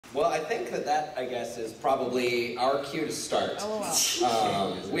Well, I think that, I guess, is probably our cue to start. Oh,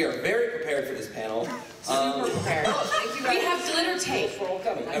 wow. We are very prepared for this panel. Super prepared. Thank you guys. We have glitter tape. For all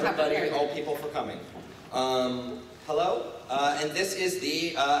coming. Everybody, all people for coming. Hello, and this is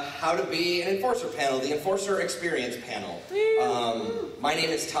the How to Be an Enforcer panel, the Enforcer Experience panel. My name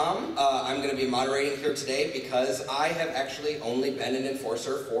is Tom. I'm going to be moderating here today because I have actually only been an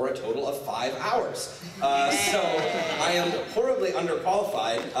enforcer for a total of 5 hours. So I am horribly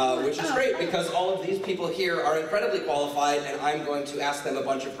underqualified, which is great because all of these people here are incredibly qualified, and I'm going to ask them a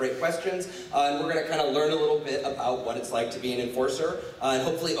bunch of great questions, and we're going to kind of learn a little bit about what it's like to be an enforcer, and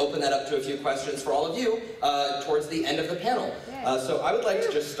hopefully open that up to a few questions for all of you towards the end of the panel. So I would like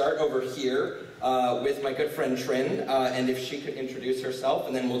to just start over here with my good friend Trin, and if she could introduce herself,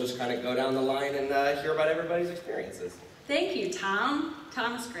 and then we'll just kind of go down the line and hear about everybody's experiences. Thank you, Tom.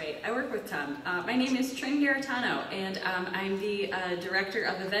 Tom is great. I work with Tom. My name is Trin Garritano, and I'm the Director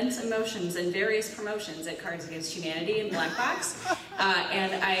of Events and Motions and various promotions at Cards Against Humanity and Black Box.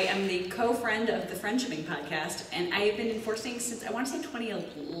 And I am the co-friend of the Friendshipping podcast, and I have been enforcing since, I want to say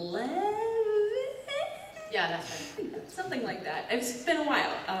 2011? Yeah, that's right. Something like that. It's been a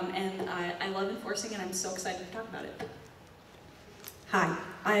while, and I love enforcing, and I'm so excited to talk about it. Hi,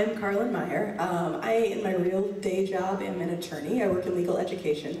 I am Karlyn Meyer. I, in my real day job, am an attorney. I work in legal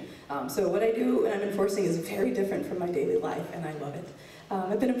education. So what I do when I'm enforcing is very different from my daily life, and I love it.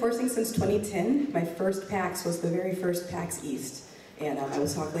 I've been enforcing since 2010. My first PAX was the very first PAX East. And I will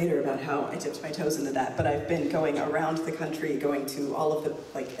talk later about how I dipped my toes into that, but I've been going around the country, going to all of the,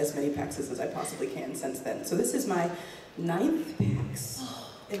 like, as many PAXs as I possibly can since then. So this is my 9th PAX,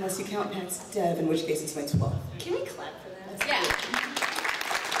 unless you count PAX Dev, in which case it's my 12th. Can we clap for that? Yeah.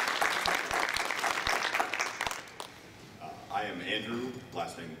 I am Andrew,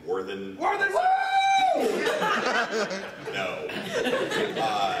 last name Warthen. Warthen, woo! No.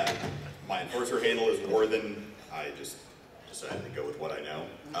 My enforcer handle is Warthen. I just decided to go with what I know.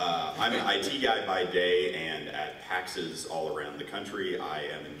 I'm an IT guy by day, and at PAXs all around the country, I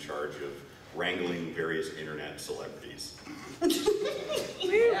am in charge of wrangling various internet celebrities.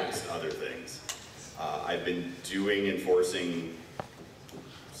 Amongst other things. I've been doing enforcing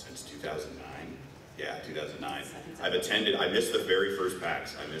since 2009. Yeah, 2009. I missed the very first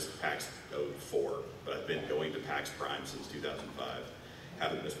PAX. I missed PAX 04, but I've been going to PAX Prime since 2005.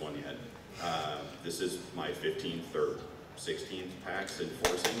 Haven't missed one yet. This is my 15th or 16th PAX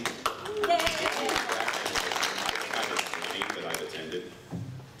enforcing. Yay! I've 20 that I've attended,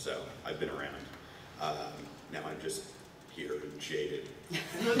 so I've been around. Now I'm just here and jaded.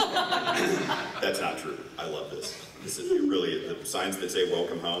 That's not true. I love this. This is really, the signs that say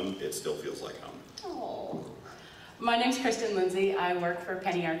welcome home, it still feels like home. Oh. My name's Kristin, Lindsay. I work for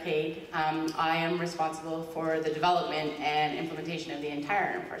Penny Arcade. I am responsible for the development and implementation of the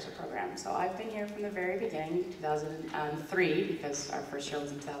entire Enforcer program. So I've been here from the very beginning, 2003, because our first show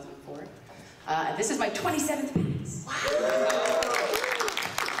was in 2004. This is my 27th PAX. Wow.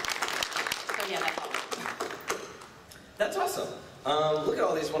 So yeah, that's all. That's awesome. Look at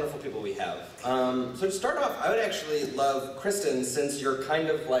all these wonderful people we have. So to start off, I would actually love Kristin, since you're kind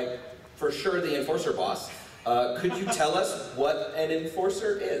of like, for sure, the enforcer boss. Could you tell us what an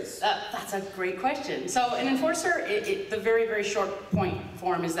enforcer is? That's a great question. So an enforcer, the very, very short point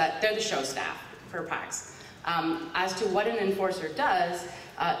form is that they're the show staff for PAX. As to what an enforcer does,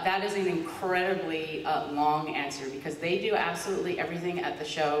 that is an incredibly long answer, because they do absolutely everything at the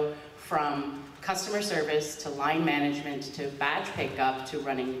show, from customer service to line management to badge pickup to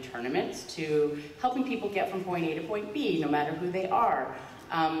running tournaments to helping people get from point A to point B, no matter who they are.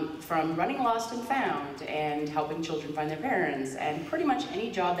 From running Lost and Found and helping children find their parents, and pretty much any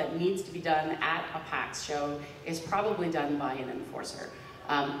job that needs to be done at a PAX show is probably done by an enforcer.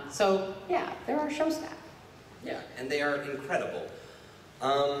 So yeah, they're our show staff. Yeah, and they are incredible.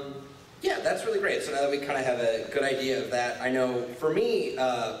 Yeah, that's really great. So now that we kind of have a good idea of that, I know for me,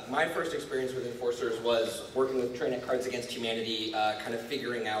 my first experience with enforcers was working with Trin at Cards Against Humanity, kind of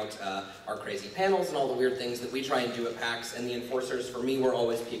figuring out our crazy panels and all the weird things that we try and do at PAX, and the enforcers for me were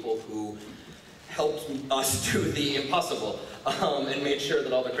always people who helped us do the impossible and made sure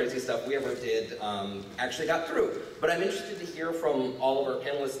that all the crazy stuff we ever did actually got through. But I'm interested to hear from all of our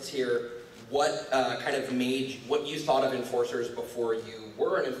panelists here what kind of what you thought of enforcers before you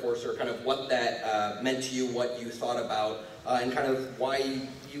were an enforcer, kind of what that meant to you, what you thought about, and kind of why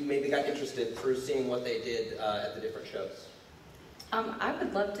you maybe got interested through seeing what they did at the different shows. I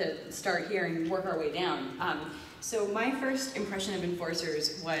would love to start here and work our way down. So my first impression of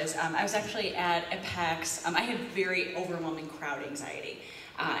enforcers was, I was actually at a PAX. I had very overwhelming crowd anxiety.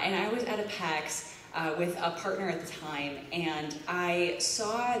 And I was at a PAX with a partner at the time, and I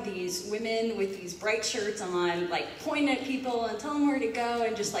saw these women with these bright shirts on, like pointing at people and telling them where to go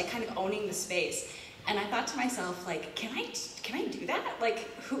and just like kind of owning the space. And I thought to myself, like, can I do that? Like,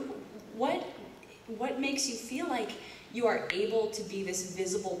 what makes you feel like you are able to be this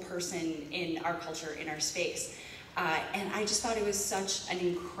visible person in our culture, in our space? And I just thought it was such an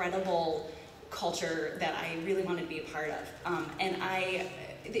incredible culture that I really wanted to be a part of. And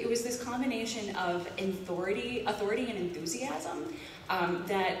it was this combination of authority and enthusiasm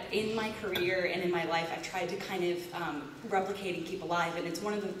that in my career and in my life I've tried to kind of replicate and keep alive. And it's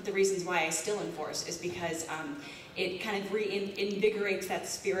one of the reasons why I still enforce, is because it kind of reinvigorates that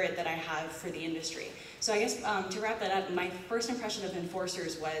spirit that I have for the industry. So I guess to wrap that up, my first impression of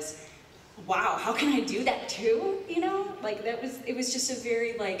enforcers was, wow, how can I do that too? You know, like it was just a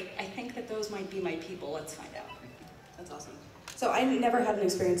very, like, I think that those might be my people, let's find out. That's awesome. So I never had an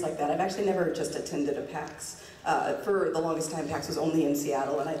experience like that. I've actually never just attended a PAX. For the longest time, PAX was only in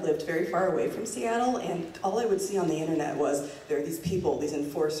Seattle, and I lived very far away from Seattle, and all I would see on the internet was there are these people, these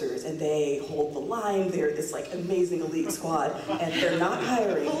enforcers, and they hold the line, they're this like amazing elite squad, and they're not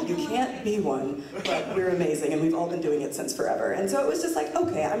hiring. You can't be one, but we're amazing, and we've all been doing it since forever. And so it was just like,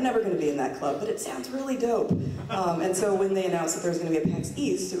 okay, I'm never going to be in that club, but it sounds really dope. And so when they announced that there was going to be a PAX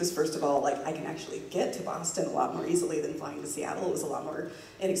East, it was first of all, like, I can actually get to Boston a lot more easily than flying to Seattle. It was a lot more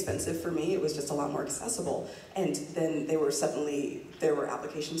inexpensive for me. It was just a lot more accessible. And then there were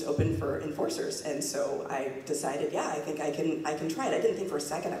applications open for enforcers, and so I decided, yeah, I think I can try it. I didn't think for a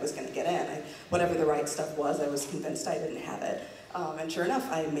second I was going to get in. Whatever the right stuff was, I was convinced I didn't have it. And sure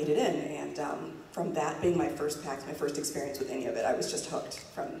enough, I made it in, and from that being my first PAX, my first experience with any of it, I was just hooked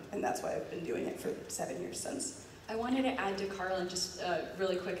and that's why I've been doing it for 7 years since. I wanted to add to Karlyn just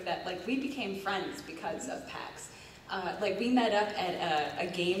really quick that, like, we became friends because of PAX. Like, we met up at a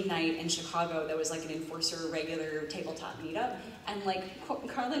game night in Chicago that was like an enforcer regular tabletop meetup, and like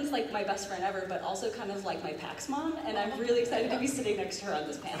Karlyn's like my best friend ever, but also kind of like my PAX mom, and I'm really excited to be sitting next to her on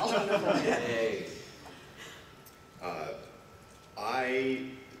this panel. Hey. I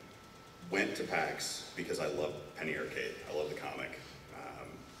went to PAX because I love Penny Arcade. I love the comic.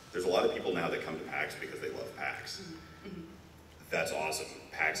 There's a lot of people now that come to PAX because they love PAX. That's awesome.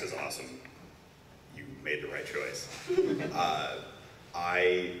 PAX is awesome. You made the right choice.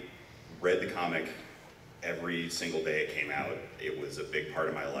 I read the comic every single day it came out. It was a big part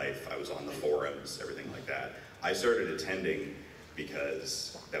of my life. I was on the forums, everything like that. I started attending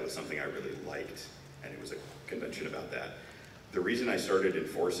because that was something I really liked, and it was a convention about that. The reason I started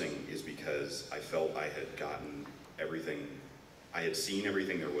enforcing is because I felt I had gotten everything, I had seen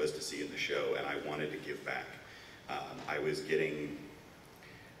everything there was to see in the show, and I wanted to give back. I was getting,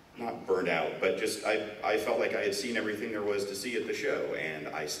 not burned out, but just I felt like I had seen everything there was to see at the show, and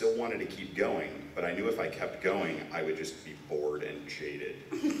I still wanted to keep going, but I knew if I kept going, I would just be bored and jaded.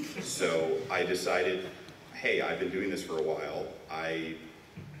 So I decided, hey, I've been doing this for a while. I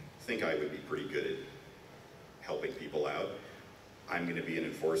think I would be pretty good at helping people out. I'm going to be an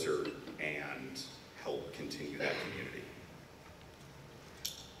enforcer and help continue that community.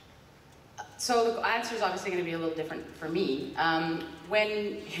 So the answer is obviously going to be a little different for me.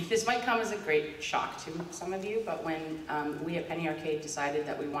 This might come as a great shock to some of you, but when we at Penny Arcade decided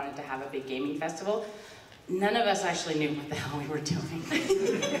that we wanted to have a big gaming festival, none of us actually knew what the hell we were doing.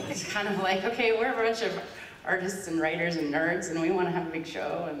 It's kind of like, okay, we're a bunch of artists and writers and nerds, and we want to have a big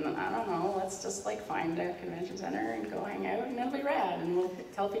show, and I don't know, let's just like find a convention center and go hang out, and it'll be rad, and we'll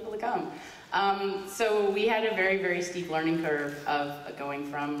tell people to come. So we had a very, very steep learning curve of going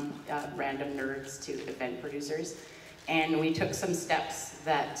from random nerds to event producers, and we took some steps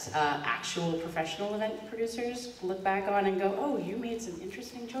that actual professional event producers look back on and go, oh, you made some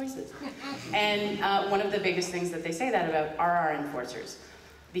interesting choices. And one of the biggest things that they say that about are our enforcers.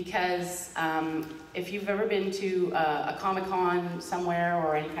 Because if you've ever been to a Comic-Con somewhere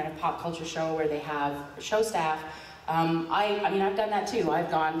or any kind of pop culture show where they have show staff, I mean, I've done that too. I've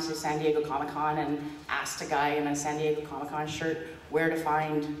gone to San Diego Comic-Con and asked a guy in a San Diego Comic-Con shirt where to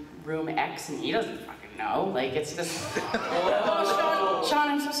find room X, and he doesn't fucking know. Like, it's just, oh, Sean,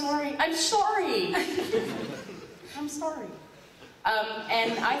 I'm so sorry. I'm sorry. I'm sorry.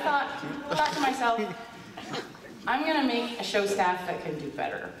 And I thought to myself, I'm gonna make a show staff that can do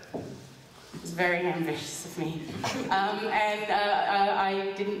better. It's very ambitious of me.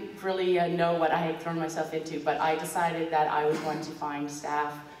 I didn't really know what I had thrown myself into, but I decided that I was going to find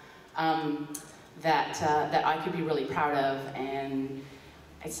staff that I could be really proud of, and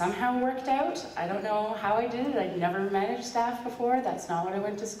it somehow worked out. I don't know how I did it. I'd never managed staff before. That's not what I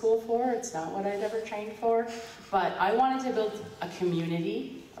went to school for. It's not what I'd ever trained for. But I wanted to build a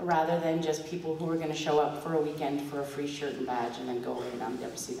community rather than just people who are going to show up for a weekend for a free shirt and badge and then go away and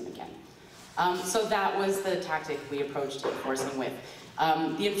never see them again. So that was the tactic we approached enforcing with.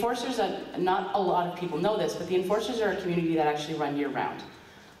 The enforcers, not a lot of people know this, but the enforcers are a community that actually run year-round.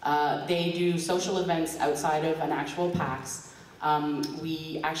 They do social events outside of an actual PAX.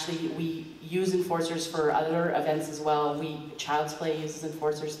 We use enforcers for other events as well. Child's Play uses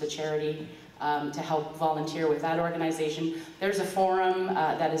enforcers, the charity, to help volunteer with that organization. There's a forum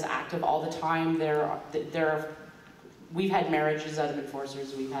that is active all the time. We've had marriages out of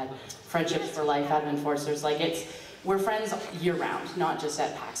enforcers. We've had friendships for life out of enforcers. We're friends year-round, not just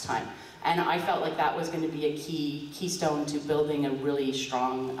at PAX time. And I felt like that was going to be a keystone to building a really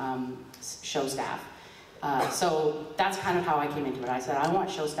strong show staff. So that's kind of how I came into it. I said, I want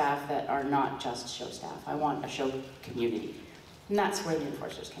show staff that are not just show staff. I want a show community. And that's where the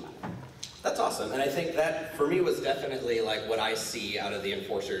enforcers came out. That's awesome, and I think that, for me, was definitely like what I see out of the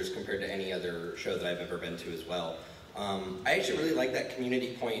enforcers compared to any other show that I've ever been to as well. I actually really like that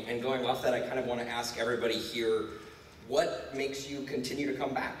community point, and going off that, I kind of want to ask everybody here, what makes you continue to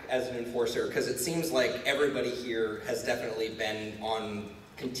come back as an enforcer? Because it seems like everybody here has definitely been on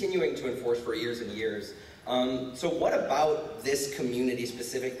continuing to enforce for years and years. So what about this community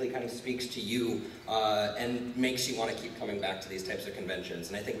specifically kind of speaks to you and makes you want to keep coming back to these types of conventions?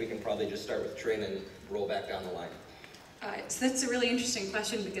 And I think we can probably just start with Trin and roll back down the line. So that's a really interesting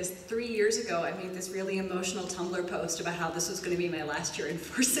question, because 3 years ago I made this really emotional Tumblr post about how this was going to be my last year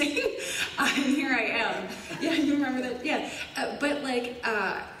enforcing, and here I am. Yeah, you remember that? Yeah, but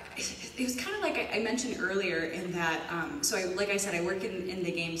it was kind of like I mentioned earlier in that, like I said, I work in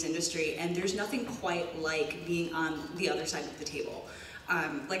the games industry, and there's nothing quite like being on the other side of the table.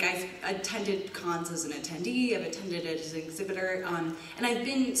 I've attended cons as an attendee, I've attended as an exhibitor, and I've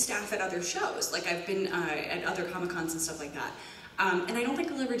been staff at other shows. I've been at other Comic-Cons and stuff like that. And I don't think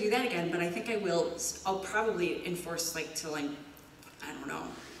I'll ever do that again, but I think I will. I'll probably enforce till I'm, I don't know,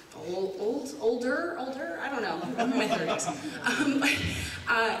 older, I don't know, I'm in my 30s.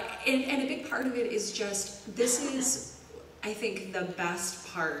 And a big part of it is just, this is, I think, the best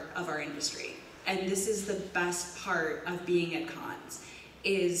part of our industry. And this is the best part of being at cons,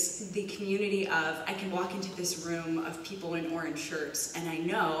 is the community of, I can walk into this room of people in orange shirts, and I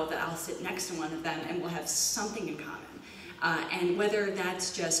know that I'll sit next to one of them and we'll have something in common. And whether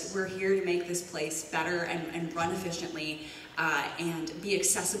that's just, we're here to make this place better and run efficiently, and be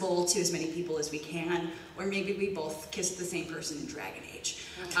accessible to as many people as we can, or maybe we both kissed the same person in Dragon Age.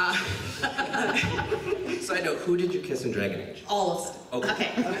 Side note, who did you kiss in Dragon Age? All of them.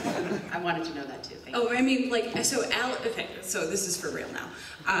 Okay. I wanted to know that too. Thank you. Oh, I mean, so this is for real now.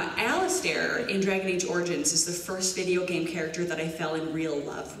 Alistair in Dragon Age Origins is the first video game character that I fell in real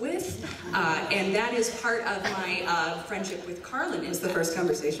love with, and that is part of my friendship with Karlyn. It's the first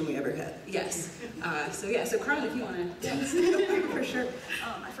conversation we ever had. Yes. So Karlyn, if you want to. Yeah, for sure.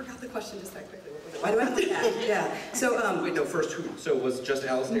 I forgot the question just that quickly. Why do I have to ask? Yeah. So Wait, no, first who? So it was just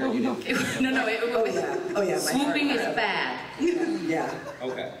Alistair? You didn't? No. Oh yeah. Swooping is bad. Yeah.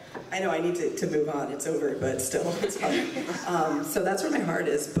 Okay. I know I need to move on. It's over, but still, it's fun. So that's where my heart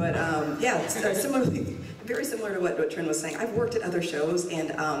is. But similarly, very similar to what Trin was saying. I've worked at other shows,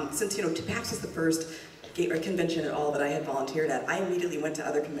 and since PAX was the first game or convention at all that I had volunteered at, I immediately went to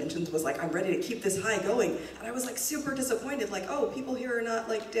other conventions. Was like, I'm ready to keep this high going, and I was super disappointed. People here are not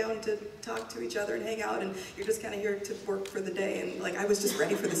down to talk to each other and hang out, and you're just kind of here to work for the day. And I was just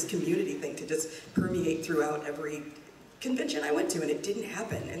ready for this community thing to just permeate throughout every convention I went to, and it didn't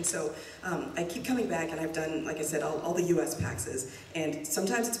happen. And so I keep coming back, and I've done, like I said, all the US PAXs, and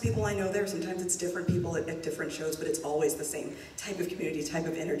sometimes it's people I know there, sometimes it's different people at different shows, but it's always the same type of community, type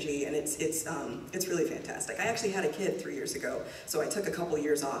of energy, and it's really fantastic. I actually had a kid 3 years ago, so I took a couple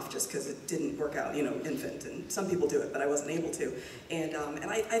years off just because it didn't work out, infant, and some people do it, but I wasn't able to. And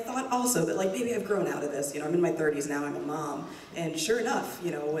I thought also that maybe I've grown out of this. I'm in my 30s now, I'm a mom, and sure enough,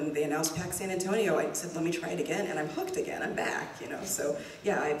 when they announced PAX San Antonio, I said, let me try it again, and I'm hooked again. I'm back, So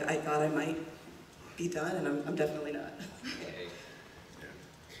yeah, I thought I might be done, and I'm definitely not.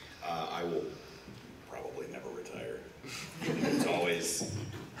 I will probably never retire.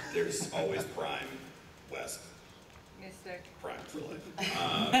 There's always Prime West. Yes, sir. Prime for life.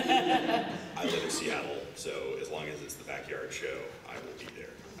 I live in Seattle, so as long as it's the backyard show, I will be there.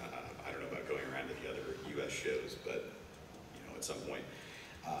 I don't know about going around to the other U.S. shows, but at some point,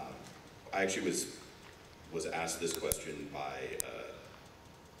 I actually was asked this question by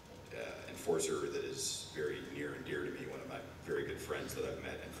an enforcer that is very near and dear to me, one of my very good friends that I've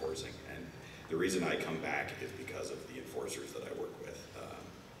met enforcing. And the reason I come back is because of the enforcers that I work with.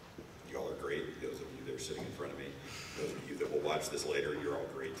 y'all are great. Those of you that are sitting in front of me, those of you that will watch this later, you're all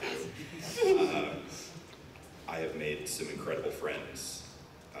great too. I have made some incredible friends,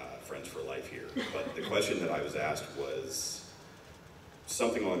 friends for life here. But the question that I was asked was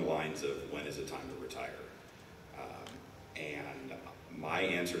something along the lines of, when is it time to retire? And my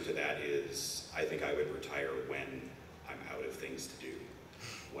answer to that is, I think I would retire when I'm out of things to do,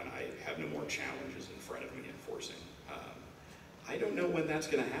 when I have no more challenges in front of me enforcing. I don't know when that's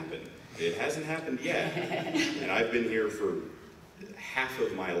going to happen. It hasn't happened yet, and I've been here for half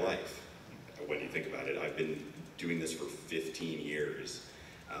of my life. When you think about it, I've been doing this for 15 years,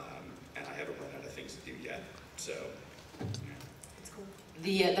 and I haven't run out of things to do yet. So,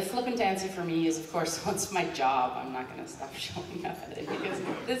 The flippant answer for me is, of course, well, it's my job. I'm not going to stop showing up at it because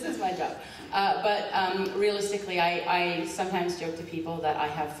this is my job. But realistically, I sometimes joke to people that I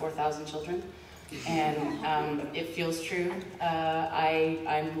have 4,000 children, and it feels true.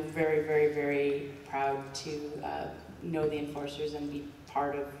 I'm very, very, very proud to know the enforcers and be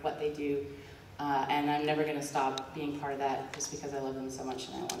part of what they do. And I'm never going to stop being part of that just because I love them so much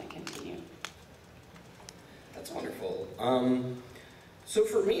and I want to continue. That's wonderful. So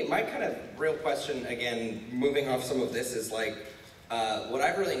for me, my kind of real question, again, moving off some of this, is like, what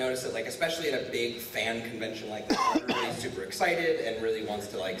I've really noticed that, like, especially at a big fan convention like this, everybody's super excited and really wants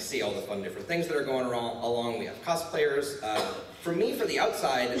to, like, see all the fun different things that are going along. We have cosplayers. For me, for the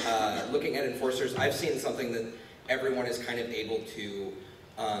outside, looking at enforcers, I've seen something that everyone is kind of able to,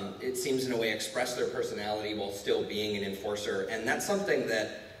 it seems in a way, express their personality while still being an enforcer. And that's something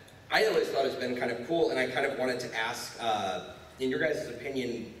that I always thought has been kind of cool, and I kind of wanted to ask, in your guys'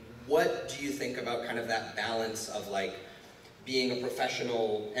 opinion, what do you think about kind of that balance of, like, being a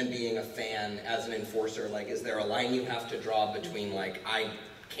professional and being a fan as an enforcer? Like, is there a line you have to draw between, like, I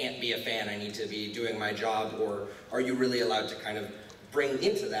can't be a fan, I need to be doing my job, or are you really allowed to kind of bring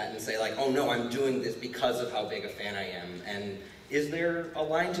into that and say, like, oh no, I'm doing this because of how big a fan I am? And is there a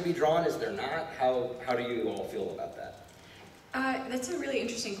line to be drawn? Is there not? How do you all feel about that? That's a really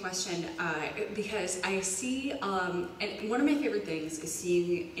interesting question, because I see, and one of my favorite things is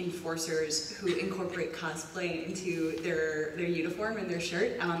seeing enforcers who incorporate cosplay into their uniform and their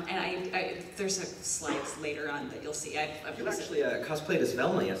shirt. And there's slides later on that you'll see. You actually cosplayed as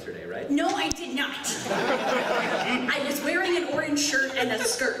Velma yesterday, right? No, I did not. I was wearing an orange shirt and a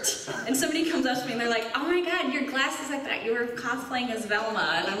skirt. And somebody comes up to me and they're like, oh my god, your glasses, I thought you were cosplaying as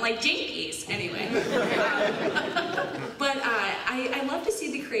Velma. And I'm like, jinkies. Anyway. But I love to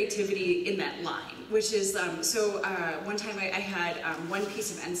see the creativity in that line, which is, one time I had one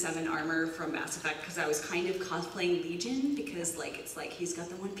piece of N7 armor from Mass Effect because I was kind of cosplaying Legion, because, like, it's like he's got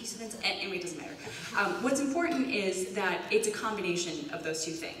the one piece of N7, anyway, it doesn't matter. What's important is that it's a combination of those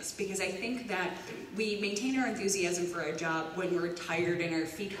two things, because I think that we maintain our enthusiasm for our job when we're tired and our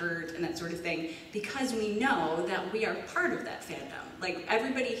feet hurt and that sort of thing, because we know that we are part of that fandom. Like,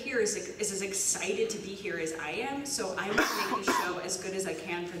 everybody here is as excited to be here as I am, so I want to make the show as good as I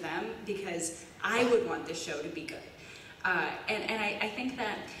can for them, because I would want this show to be good. And I think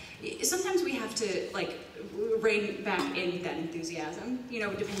that sometimes we have to, like, rein back in that enthusiasm, you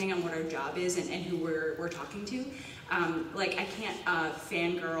know, depending on what our job is and who we're talking to. Like, I can't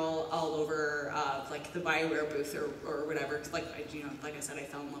fangirl all over like the BioWare booth or whatever, because, like, like I said, I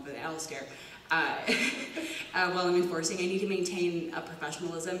fell in love with Alistair. While I'm enforcing, I need to maintain a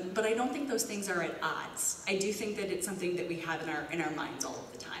professionalism, but I don't think those things are at odds. I do think that it's something that we have in our minds all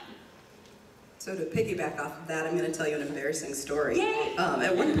of the time. So to piggyback off of that, I'm going to tell you an embarrassing story. Yay!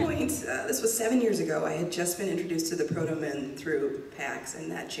 At one point, this was 7 years ago, I had just been introduced to the Proto-Men through PAX, and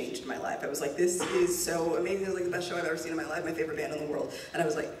that changed my life. I was like, this is so amazing. It was like the best show I've ever seen in my life, my favorite band in the world. And I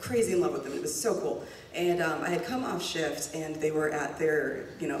was like crazy in love with them. It was so cool. And I had come off shift, and they were at their,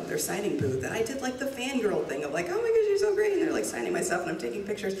 their signing booth, and I did like the fangirl thing of like, oh my gosh, you're so great, and they're like signing my stuff, and I'm taking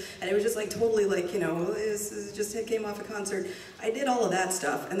pictures, and it was just like totally like, this just came off a concert. I did all of that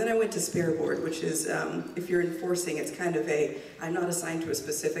stuff, and then I went to Spareboard, which is, if you're enforcing, it's kind of I'm not assigned to a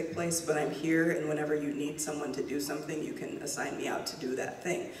specific place, but I'm here, and whenever you need someone to do something, you can assign me out to do that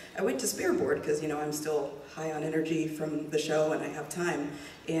thing. I went to Spareboard because, I'm still high on energy from the show, and I have time.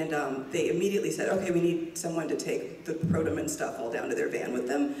 And they immediately said, okay, we need someone to take the Proto-Men stuff all down to their van with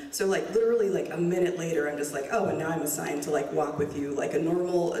them. So like literally like a minute later, I'm just like, oh, and now I'm assigned to like walk with you like a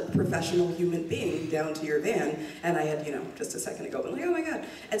normal professional human being down to your van. And I had, just a second ago been like, oh my God.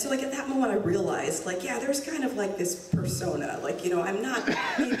 And so like at that moment I realized like, yeah, there's kind of like this persona, like, I'm not,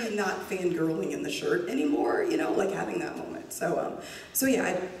 maybe not fangirling in the shirt anymore, like having that moment. So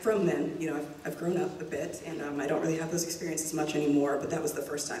yeah, from then, I've grown up a bit, and I don't really have those experiences much anymore, but that was the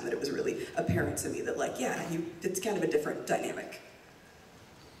first time that it was really apparent to me that, like, yeah, it's kind of a different dynamic.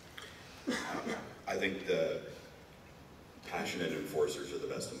 I think the passionate enforcers are the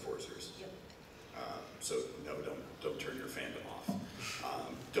best enforcers. Yep. So no, don't turn your fandom off.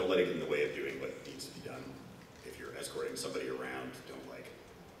 Don't let it get in the way of doing what needs to be done. If you're escorting somebody around, don't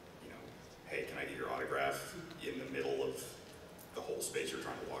hey, can I get your autograph in the middle of the whole space you're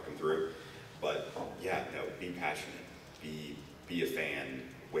trying to walk them through? But yeah, no, be passionate, be a fan,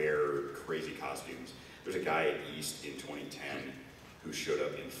 wear crazy costumes. There's a guy at East in 2010 who showed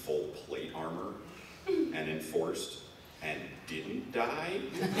up in full plate armor and enforced and didn't die.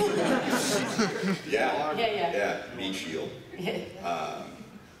 Yeah, meat shield.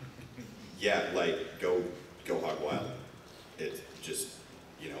 Yeah, like go hog wild. It just,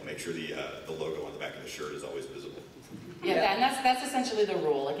 make sure the logo on the back of the shirt is always visible. Yeah, and that's essentially the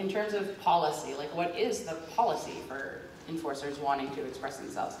rule. Like in terms of policy, like what is the policy for enforcers wanting to express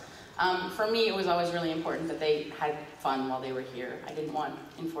themselves? For me, it was always really important that they had fun while they were here. I didn't want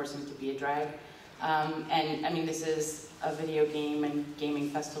enforcing to be a drag. And I mean, this is a video game and gaming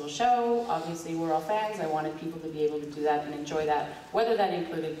festival show. Obviously, we're all fans. I wanted people to be able to do that and enjoy that, whether that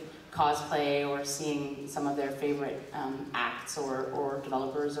included cosplay or seeing some of their favorite acts or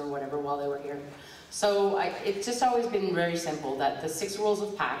developers or whatever while they were here. So it's just always been very simple that the 6 rules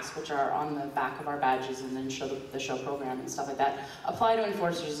of PAX, which are on the back of our badges and then show the show program and stuff like that, apply to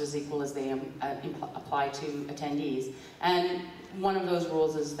enforcers as equal as they apply to attendees. And one of those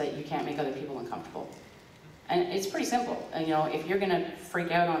rules is that you can't make other people uncomfortable. And it's pretty simple. If you're going to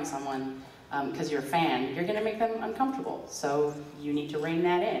freak out on someone because you're a fan, you're going to make them uncomfortable. So you need to rein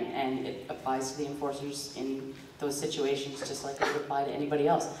that in, and it applies to the enforcers in those situations just like it would apply to anybody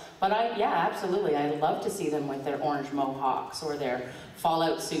else. But yeah, absolutely, I love to see them with their orange mohawks or their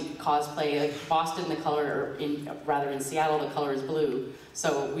Fallout suit cosplay. Like Boston, the color, in Seattle, the color is blue.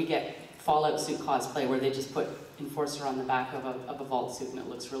 So we get Fallout suit cosplay where they just put enforcer on the back of a vault suit and it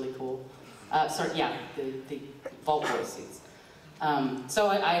looks really cool. The vault boy suits. So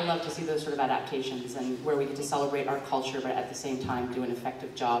I love to see those sort of adaptations and where we get to celebrate our culture but at the same time do an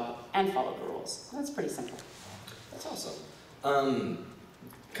effective job and follow the rules. That's pretty simple. That's awesome.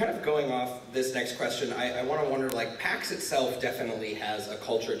 Kind of going off this next question, I want to wonder, like, PAX itself definitely has a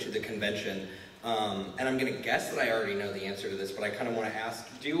culture to the convention, and I'm going to guess that I already know the answer to this, but I kind of want to ask,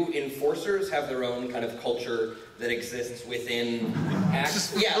 do enforcers have their own kind of culture that exists within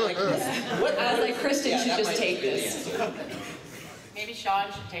PAX? Yeah, like, what, I was like, Kristin should just take be this. Maybe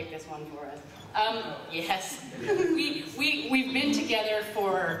Sean should take this one for us. Yes, we've been together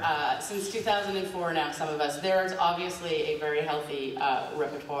for since 2004 now. Some of us. There's obviously a very healthy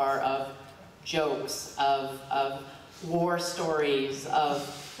repertoire of jokes, of war stories, of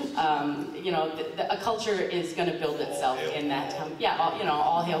a culture is going to build itself in that time. Yeah,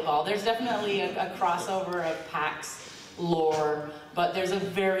 all hail Gaul. There's definitely a crossover of PAX lore, but there's a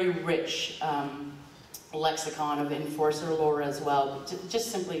very rich lexicon of enforcer lore as well,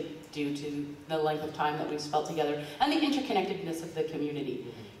 just simply due to the length of time that we've spent together and the interconnectedness of the community.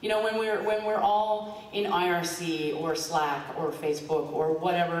 When we're all in IRC or Slack or Facebook or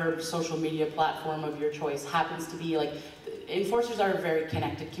whatever social media platform of your choice happens to be, like, enforcers are a very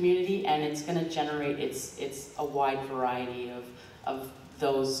connected community, and it's going to generate it's a wide variety of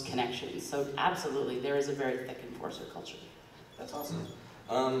those connections. So absolutely, there is a very thick enforcer culture. That's awesome.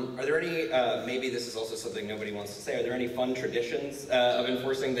 Are there any, maybe this is also something nobody wants to say, are there any fun traditions of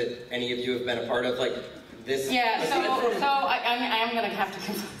enforcing that any of you have been a part of, like this? Yeah, so I am going to have to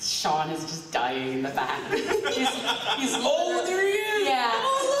confess, Sean is just dying in the back. He's oh, there he is! Yeah.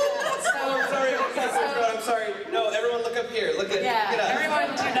 I'm sorry. No, everyone look up here. Look at everyone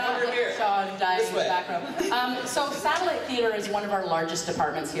do not look at Sean dying in the back row. So satellite theater is one of our largest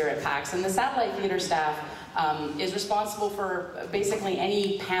departments here at PAX, and the satellite theater staff is responsible for basically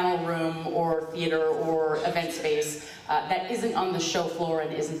any panel room or theater or event space that isn't on the show floor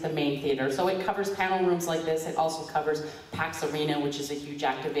and isn't the main theater. So it covers panel rooms like this. It also covers PAX Arena, which is a huge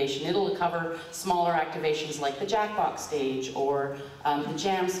activation. It'll cover smaller activations like the Jackbox stage or the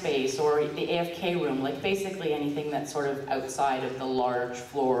Jam space or the AFK room, like basically anything that's sort of outside of the large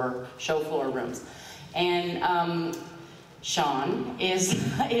floor, show floor rooms. And Sean is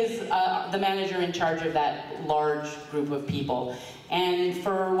the manager in charge of that large group of people. And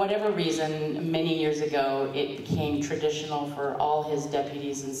for whatever reason, many years ago, it became traditional for all his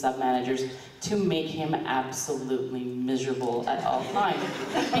deputies and sub-managers to make him absolutely miserable at all times.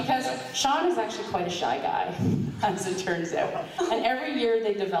 Because Sean is actually quite a shy guy, as it turns out. And every year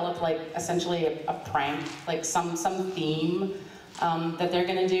they develop, like, essentially a prank, like some theme that they're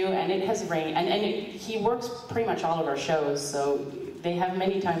going to do, and it has rained. And he works pretty much all of our shows, so they have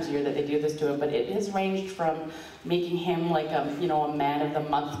many times a year that they do this to him, but it has ranged from making him like a man of the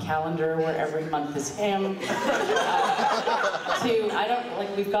month calendar where every month is him, to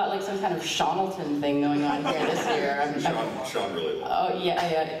we've got like some kind of Shawnalton thing going on here this year. Sean really loves. Oh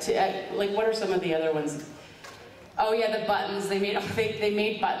yeah. Like what are some of the other ones? Oh yeah, the buttons. They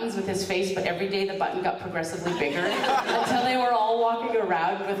made buttons with his face, but every day the button got progressively bigger until they were all walking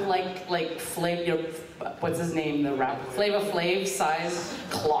around with like what's his name? The Flava Flav size,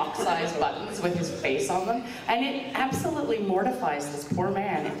 clock size buttons with his face on them, and it absolutely mortifies this poor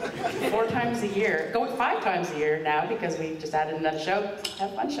man. 4 times a year, going 5 times a year now because we just added another show.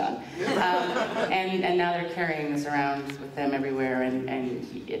 Have fun, Sean. And now they're carrying this around with them everywhere, and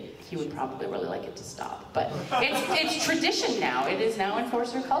he would probably really like it to stop, but it's tradition now. It is now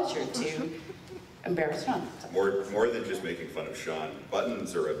enforcer culture to embarrass Sean. More than just making fun of Sean,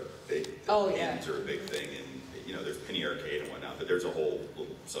 buttons are a big pins are a big thing, and there's penny arcade and whatnot, but there's a whole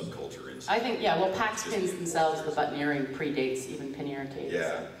little subculture in. I think PAX pins themselves, the buttoneering predates even penny arcades.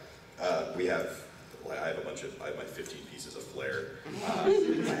 Yeah, I have my 15 pieces of flair.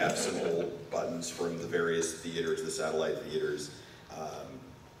 I have some old buttons from the various theaters, the satellite theaters.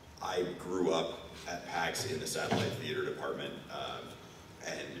 I grew up at PAX in the satellite theater department,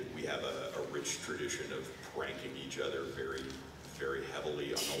 and we have a rich tradition of pranking each other very, very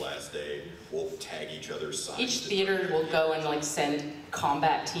heavily on the last day. We'll tag each other's signs. Each theater will go and send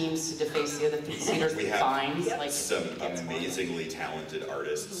combat teams to deface the other theaters with fines. Some amazingly talented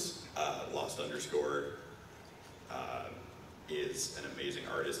artists. Lost Underscore is an amazing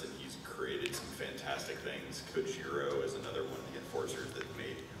artist, and he's created some fantastic things. Kojiro is another one of the enforcers that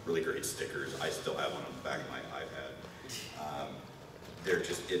made really great stickers. I still have one on the back of my iPad.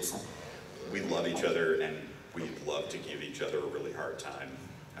 We love each other, and we love to give each other a really hard time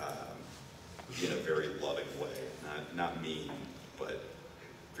in a very loving way. Not mean, but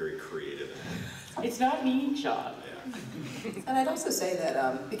very creative. It's not mean, Sean. And I'd also say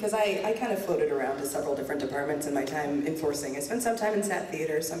that because I kind of floated around to several different departments in my time enforcing. I spent some time in Sat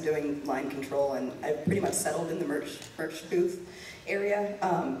Theater, some doing line control, and I've pretty much settled in the merch booth area.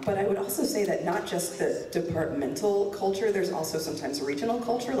 But I would also say that not just the departmental culture, there's also sometimes a regional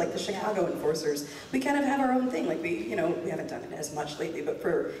culture. Like the Chicago enforcers, we kind of have our own thing. Like we haven't done it as much lately, but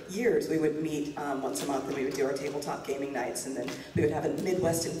for years we would meet once a month, and we would do our tabletop gaming nights, and then we would have a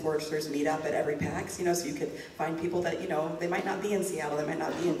Midwest enforcers meet up at every PAX, so you could find people that, they might not be in Seattle, they might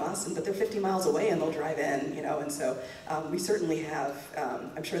not be in Boston, but they're 50 miles away and they'll drive in, and so we certainly have,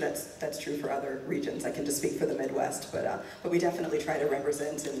 I'm sure that's true for other regions. I can just speak for the Midwest, but we definitely try to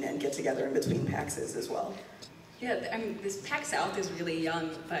represent and get together in between PAXs as well. Yeah, this PAX South is really young,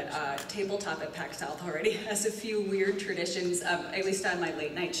 but tabletop at PAX South already has a few weird traditions, at least on my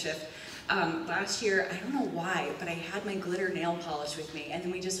late night shift. Last year, I don't know why, but I had my glitter nail polish with me, and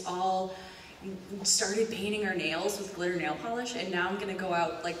then we just all started painting our nails with glitter nail polish, and now I'm gonna go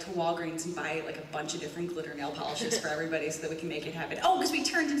out to Walgreens and buy a bunch of different glitter nail polishes for everybody so that we can make it happen. Oh, because we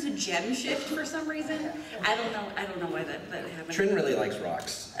turned into gem shift for some reason. I don't know why that happened. Trin really likes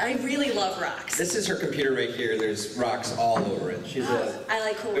rocks. I really love rocks. This is her computer right here. There's rocks all over it. She's I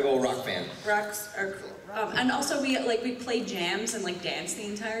like cool big old rock fan. Rocks are cool. And also we play jams and dance the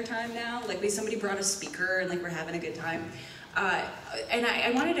entire time now. Somebody brought a speaker and we're having a good time. And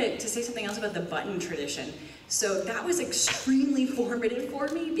I wanted to say something else about the button tradition. So that was extremely formative for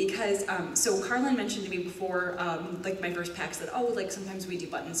me because, so Karlyn mentioned to me before, my first PAX that, sometimes we do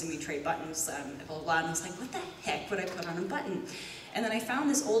buttons and we trade buttons, blah, blah, blah, and I was like, what the heck would I put on a button? And then I found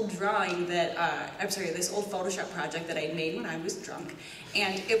this old drawing that, this old Photoshop project that I made when I was drunk.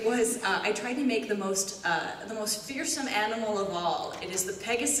 And it was, I tried to make the most fearsome animal of all. It is the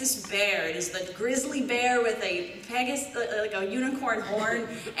Pegasus bear. It is the grizzly bear with a a unicorn horn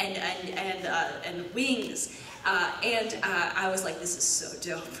and wings. I was like, this is so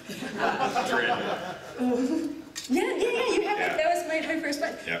dope. Yeah, you have it. That was my first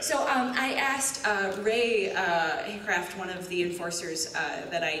one. Yep. So I asked Ray Haycraft, one of the enforcers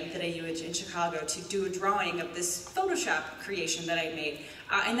that I use in Chicago, to do a drawing of this Photoshop creation that I made,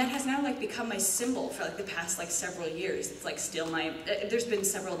 and that has now become my symbol for the past several years. It's still my. There's been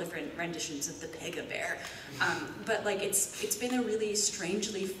several different renditions of the Pega bear, but it's been a really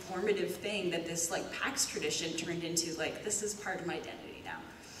strangely formative thing that this PAX tradition turned into this is part of my identity.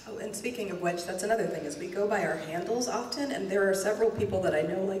 Oh, and speaking of which, that's another thing, is we go by our handles often, and there are several people that I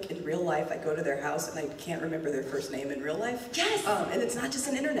know, in real life, I go to their house and I can't remember their first name in real life. Yes! And it's not just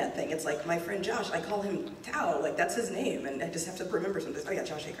an internet thing, it's my friend Josh, I call him Tao, that's his name, and I just have to remember something. Oh yeah,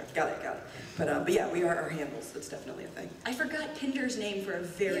 Josh Haycraft, got it. But yeah, we are our handles, that's definitely a thing. I forgot Pinder's name for a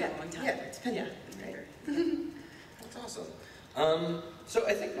very long time. Yeah, it's Pinder. Yeah. Right. That's awesome. So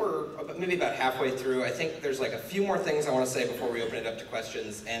I think we're maybe about halfway through. I think there's like a few more things I want to say before we open it up to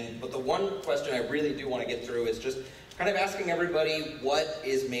questions. But the one question I really do want to get through is just kind of asking everybody what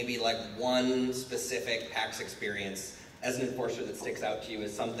is maybe like one specific PAX experience as an enforcer that sticks out to you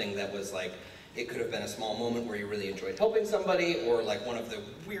as something that was like, it could have been a small moment where you really enjoyed helping somebody, or like one of the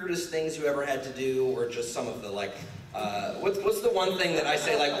weirdest things you ever had to do, or just some of the like, what's the one thing that I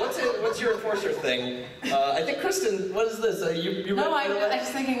say like, what's your enforcer thing? I think Kristin, what is this? You no, I was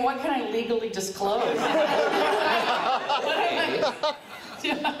thinking, what can I legally disclose?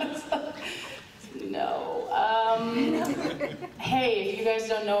 No. Hey, if you guys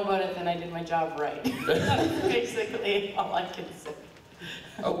don't know about it, then I did my job right. That's basically all I can say.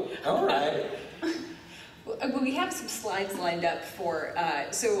 Oh, all right. Well, we have some slides lined up for,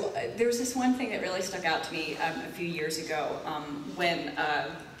 there was this one thing that really stuck out to me a few years ago when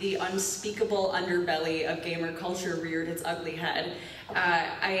the unspeakable underbelly of gamer culture reared its ugly head.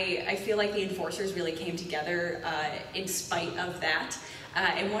 I feel like the enforcers really came together in spite of that.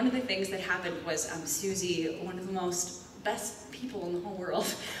 And one of the things that happened was Susie, one of the best people in the whole world,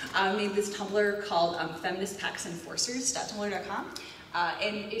 made this Tumblr called feministpaxenforcers.tumblr.com.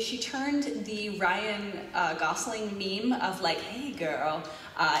 And she turned the Ryan Gosling meme of like, hey girl,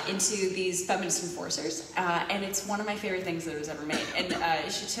 into these feminist enforcers. And it's one of my favorite things that was ever made. And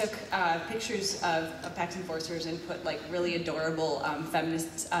she took pictures of PAX enforcers and put like really adorable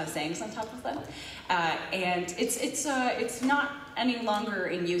feminist sayings on top of them. And it's not any longer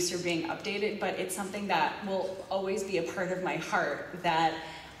in use or being updated, but it's something that will always be a part of my heart, that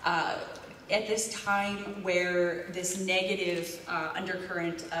at this time where this negative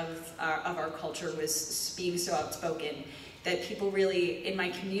undercurrent of our culture was being so outspoken, that people really, in my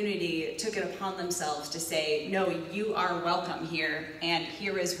community, took it upon themselves to say, no, you are welcome here, and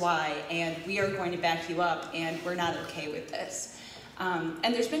here is why, and we are going to back you up, and we're not okay with this. And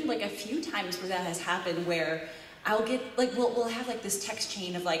there's been like a few times where that has happened where I'll get, like, we'll have like this text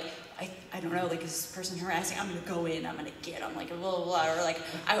chain of like, I don't know, like, is this person harassing? I'm gonna go in, I'm gonna get, I'm like, blah, blah, blah, or like,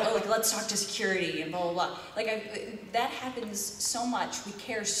 let's talk to security and blah, blah, blah. Like, that happens so much. We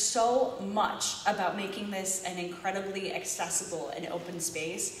care so much about making this an incredibly accessible and open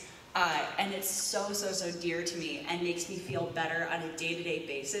space. And it's so, so, so dear to me and makes me feel better on a day-to-day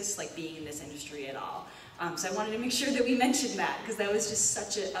basis, like being in this industry at all. So I wanted to make sure that we mentioned that, because that was just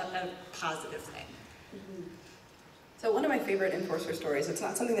such a positive thing. So one of my favorite enforcer stories, it's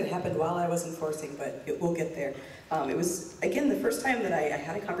not something that happened while I was enforcing, but we'll get there. It was, again, the first time that I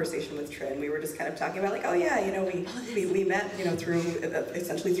had a conversation with Trin. We were just kind of talking about like, oh yeah, you know, we met, you know,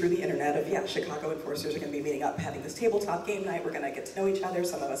 essentially through the internet of, yeah, Chicago enforcers are going to be meeting up, having this tabletop game night. We're going to get to know each other.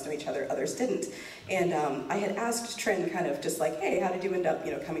 Some of us know each other, others didn't. And I had asked Trin kind of just like, hey, how did you end up,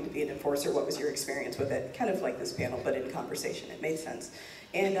 you know, coming to be an enforcer? What was your experience with it? Kind of like this panel, but in conversation. It made sense.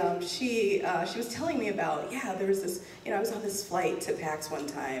 And she was telling me about, yeah, there was this, you know, I was on this flight to PAX one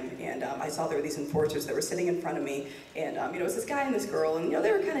time, and I saw there were these enforcers that were sitting in front of me, and, you know, it was this guy and this girl, and, you know,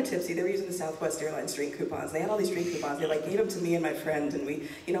 they were kind of tipsy. They were using the Southwest Airlines drink coupons. They had all these drink coupons. They, like, gave them to me and my friend, and we,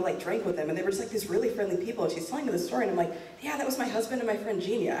 you know, like, drank with them, and they were just, like, these really friendly people, and she's telling me the story, and I'm like, yeah, that was my husband and my friend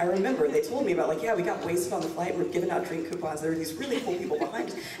Genia. I remember they told me about, like, yeah, we got wasted on the flight, and we're giving out drink coupons. There were these really cool people behind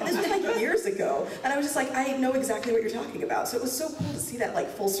us, and this was, like, years ago, and I was just like, I know exactly what you're talking about. So it was so cool to see that, like,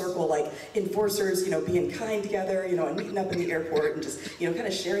 full circle, like, enforcers, you know, being kind together, you know, and meeting up in the airport and just, you know, kind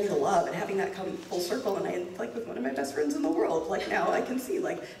of sharing the love and having that come full circle. And I, like, with one of my best friends in the world, like, now I can see,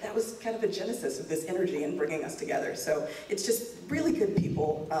 like, that was kind of the genesis of this energy and bringing us together. So it's just really good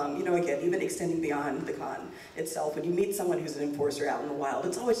people, you know, again, even extending beyond the con itself. When you meet someone who's an enforcer out in the wild,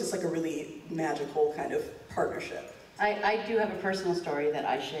 it's always just like a really magical kind of partnership. I do have a personal story that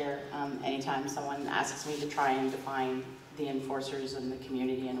I share anytime someone asks me to try and define the enforcers and the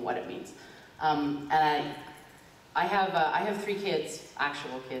community and what it means. And I have 3 kids,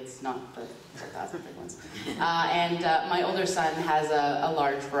 actual kids, not the 4,000 big ones. And my older son has a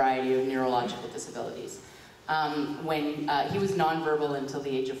large variety of neurological disabilities. When he was nonverbal until the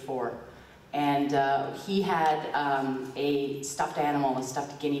age of 4, and he had a stuffed animal, a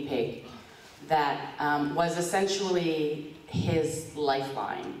stuffed guinea pig, that was essentially his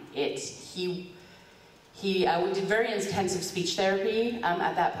lifeline. He did very intensive speech therapy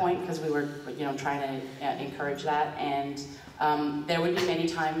at that point, because we were, you know, trying to encourage that. And there would be many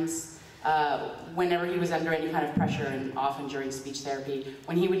times whenever he was under any kind of pressure, and often during speech therapy,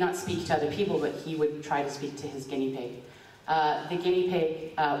 when he would not speak to other people, but he would try to speak to his guinea pig. The guinea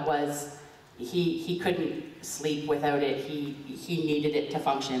pig he couldn't sleep without it. He needed it to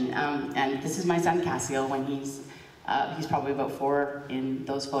function. And this is my son Cassio when he's probably about 4 in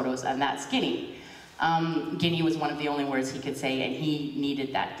those photos, and that's Skinny. Guinea was one of the only words he could say, and he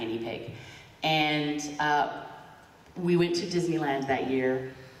needed that guinea pig. And we went to Disneyland that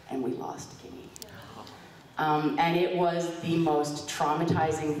year, and we lost Guinea. And it was the most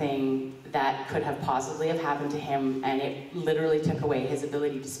traumatizing thing that could have possibly have happened to him, and it literally took away his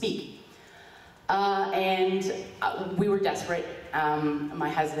ability to speak. And we were desperate. My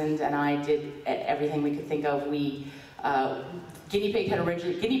husband and I did everything we could think of. Guinea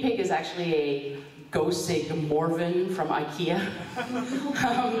pig is actually a Gosig Morven from IKEA.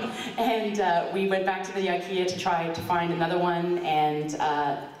 And we went back to the IKEA to try to find another one, and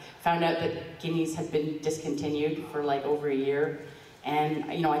found out that guineas had been discontinued for like over a year. And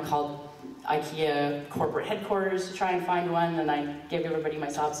I called IKEA corporate headquarters to try and find one, and I gave everybody my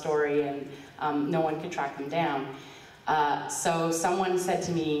sob story, and no one could track them down. So someone said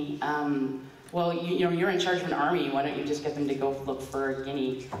to me, well, you're in charge of an army, why don't you just get them to go look for a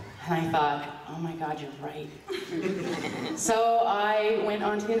guinea? And I thought, oh my God, you're right. So I went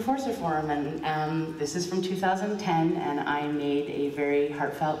onto the Enforcer Forum, and this is from 2010, and I made a very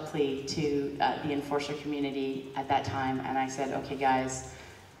heartfelt plea to the Enforcer community at that time, and I said, okay guys,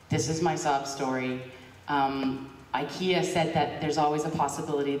 this is my sob story. IKEA said that there's always a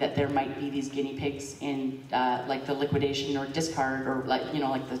possibility that there might be these guinea pigs in like the liquidation or discard, or like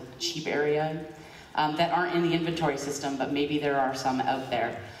the cheap area that aren't in the inventory system, but maybe there are some out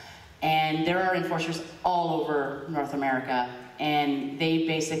there. And there are enforcers all over North America, and they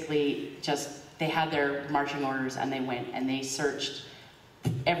basically they had their marching orders, and they went and they searched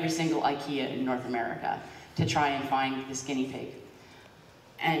every single IKEA in North America to try and find this guinea pig,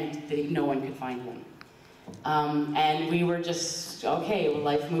 and no one could find one. And we were just, okay, well,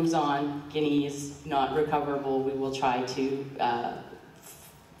 life moves on. Guinea is not recoverable. We will try to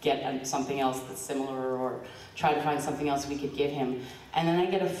get something else that's similar, or try to find something else we could give him. And then I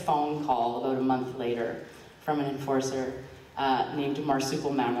get a phone call about a month later from an enforcer named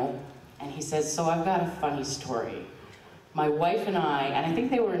Marsupial Mammal, and he says, so I've got a funny story. My wife and I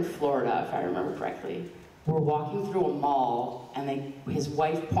think they were in Florida, if I remember correctly, were walking through a mall, and his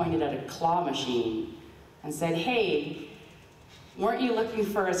wife pointed at a claw machine and said, hey, weren't you looking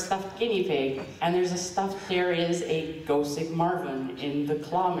for a stuffed guinea pig? And there is a Gosig Marvin in the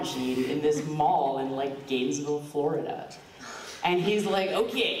claw machine in this mall in like Gainesville, Florida. And he's like,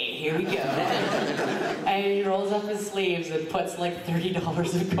 okay, here we go. And he rolls up his sleeves and puts like $30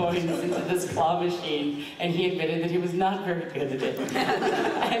 of coins into this claw machine, and he admitted that he was not very good at it.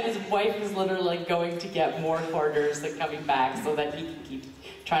 And his wife is literally like going to get more quarters and coming back so that he can keep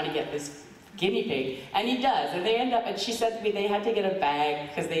trying to get this guinea pig, and he does, and they end up, and she said to me they had to get a bag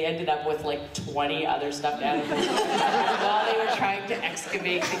because they ended up with like 20 other stuffed animals while they were trying to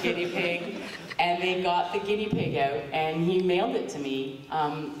excavate the guinea pig, and they got the guinea pig out, and he mailed it to me,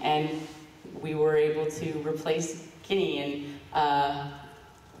 and we were able to replace Guinea, and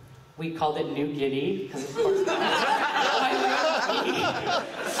we called it New Guinea, because of course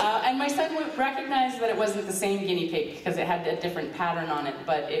and my son recognized that it wasn't the same guinea pig because it had a different pattern on it,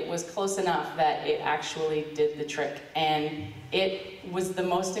 but it was close enough that it actually did the trick. And it was the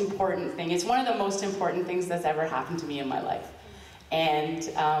most important thing. It's one of the most important things that's ever happened to me in my life. And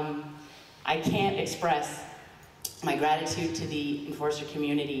I can't express my gratitude to the enforcer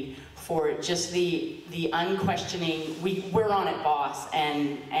community for just the unquestioning, we're on it, boss,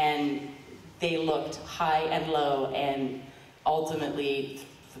 and they looked high and low, and ultimately,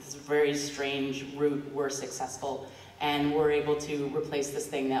 this very strange route, we're successful, and we're able to replace this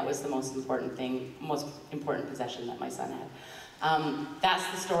thing that was the most important possession that my son had. That's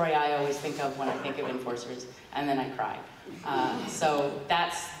the story I always think of when I think of enforcers, and then I cry. So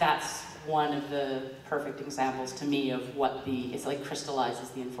that's one of the perfect examples to me of what it's like crystallizes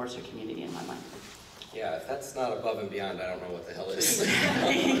the enforcer community in my mind. Yeah, if that's not above and beyond, I don't know what the hell is.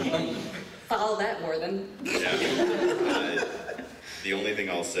 Follow that, Warthen. Yeah. The only thing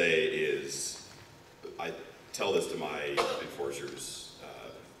I'll say is, I tell this to my enforcers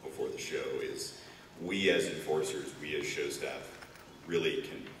before the show, is we as enforcers, we as show staff, really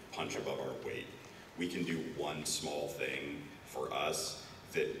can punch above our weight. We can do one small thing for us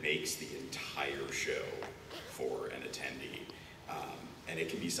that makes the entire show for an attendee. And it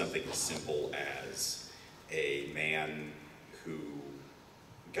can be something as simple as a man who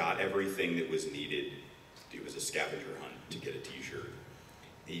got everything that was needed. It was a scavenger hunt to get a t-shirt.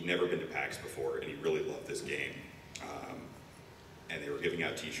 He'd never been to PAX before, and he really loved this game. And they were giving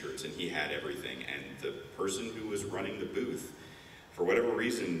out t-shirts, and he had everything. And the person who was running the booth, for whatever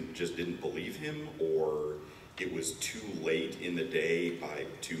reason, just didn't believe him, or it was too late in the day by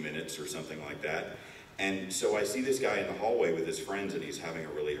 2 minutes or something like that. And so I see this guy in the hallway with his friends and he's having a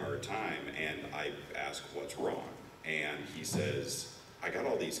really hard time, and I ask, what's wrong? And he says, I got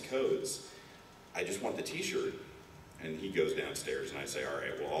all these codes, I just want the t-shirt. And he goes downstairs and I say, all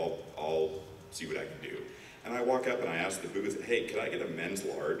right, well, I'll see what I can do. And I walk up and I ask the booth, hey, could I get a men's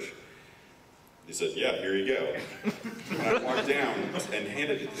large? He said, yeah, here you go. And I walked down and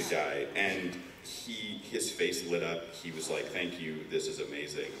handed it to the guy, and his face lit up. He was like, thank you, this is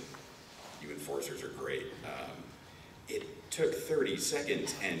amazing. You enforcers are great. It took 30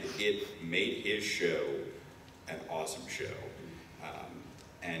 seconds, and it made his show an awesome show.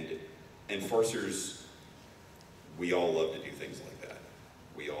 And enforcers, we all love to do things like that.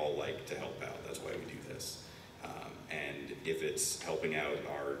 We all like to help out. That's why we do this. And if it's helping out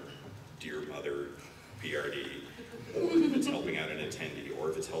our dear mother, PRD, or if it's helping out an attendee, or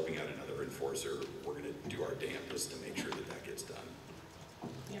if it's helping out another enforcer, we're going to do our damnedest to make sure that that gets done.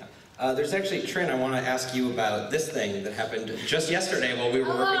 Yeah. There's actually, Trin, I want to ask you about this thing that happened just yesterday while we were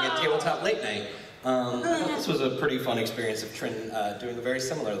working at Tabletop Late Night. This was a pretty fun experience of Trin doing a very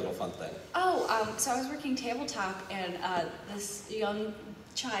similar little fun thing. So I was working tabletop, and this young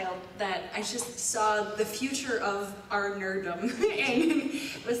child that I just saw the future of our nerddom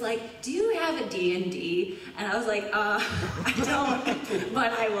and was like, do you have a D&D? And I was like, I don't,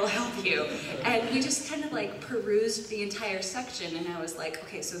 but I will help you. And we just kind of like perused the entire section, and I was like,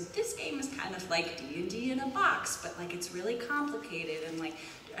 okay, so this game is kind of like D&D in a box, but like it's really complicated, and like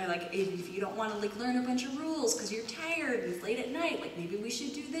if you don't want to like learn a bunch of rules because you're tired and it's late at night, like maybe we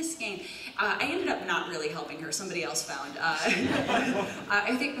should do this game. I ended up not really helping her. Somebody else found.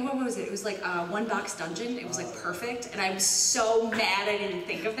 I think, what was it? It was like One Box Dungeon. It was like perfect, and I was so mad I didn't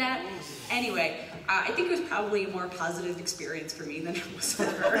think of that. Anyway, I think it was probably a more positive experience for me than it was for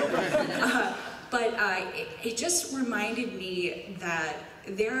her. But it just reminded me that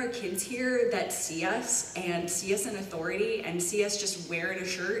there are kids here that see us in authority and see us just wearing a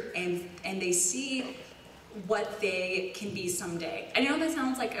shirt, and they see what they can be someday. I know that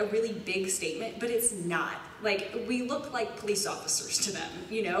sounds like a really big statement, but it's not. Like, we look like police officers to them,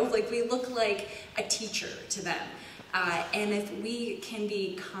 you know? Like, we look like a teacher to them. And if we can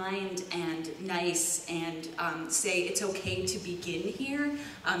be kind and nice and say it's okay to begin here,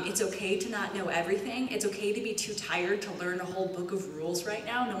 it's okay to not know everything, it's okay to be too tired to learn a whole book of rules right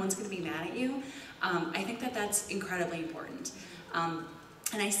now, no one's going to be mad at you, I think that that's incredibly important.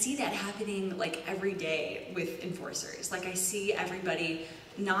 And I see that happening like every day with enforcers. Like, I see everybody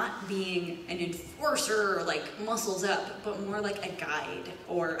not being an enforcer, like muscles up, but more like a guide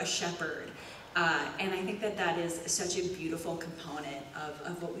or a shepherd. And I think that that is such a beautiful component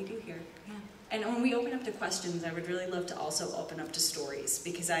of what we do here. Yeah. And when we open up to questions, I would really love to also open up to stories,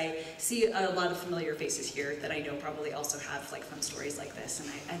 because I see a lot of familiar faces here that I know probably also have like fun stories like this,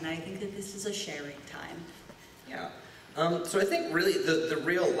 and I think that this is a sharing time. Yeah. So I think really the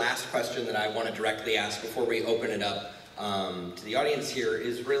real last question that I want to directly ask before we open it up to the audience here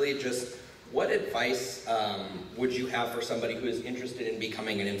is really just, what advice would you have for somebody who is interested in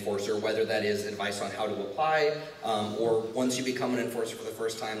becoming an enforcer, whether that is advice on how to apply, or once you become an enforcer for the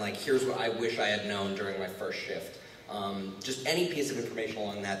first time, like, here's what I wish I had known during my first shift. Just any piece of information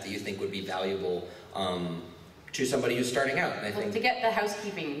along that you think would be valuable to somebody who's starting out. And I think to get the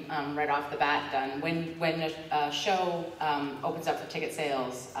housekeeping right off the bat done, when a show opens up for ticket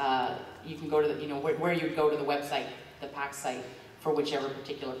sales, you can go to the, where you would go to the website, the PAX site, for whichever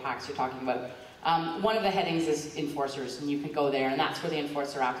particular PAX you're talking about. One of the headings is enforcers, and you can go there, and that's where the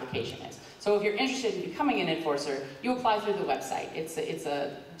enforcer application is. So if you're interested in becoming an enforcer, you apply through the website. It's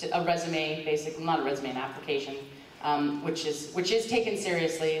a resume, basically, not a resume, an application, which is taken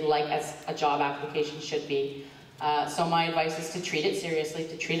seriously, like as a job application should be. So my advice is to treat it seriously,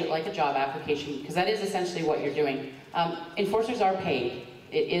 to treat it like a job application, because that is essentially what you're doing. Enforcers are paid.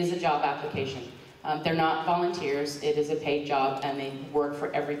 It is a job application. They're not volunteers. It is a paid job, and they work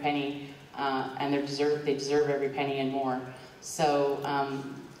for every penny, and they deserve every penny and more. So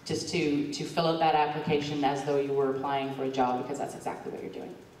just to fill out that application as though you were applying for a job, because that's exactly what you're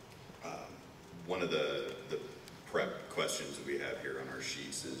doing. One of the prep questions that we have here on our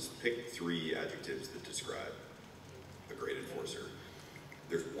sheets is pick 3 adjectives that describe a great enforcer.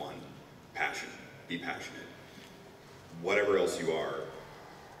 There's 1, passion. Be passionate. Whatever else you are,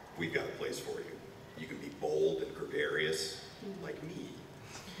 we've got a place for you. You can be bold and gregarious, like me.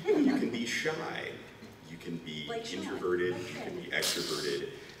 You can be shy. You can be like introverted. You can be extroverted.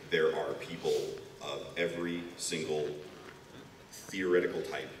 There are people of every single theoretical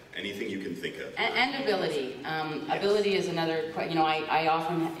type. Anything you can think of. And ability. Ability is another, I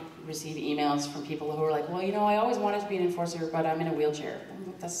often receive emails from people who are like, well, I always wanted to be an enforcer, but I'm in a wheelchair.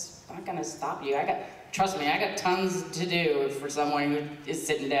 That's not going to stop you. trust me, I got tons to do for someone who is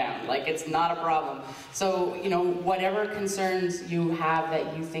sitting down. Like, it's not a problem. So, you know, whatever concerns you have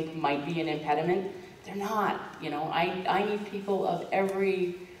that you think might be an impediment, they're not. You know, I need people of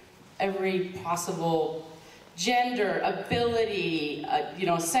every possible gender, ability, you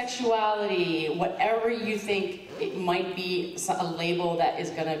know, sexuality, whatever you think it might be a label that is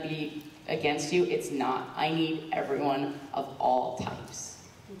going to be against you, it's not. I need everyone of all types.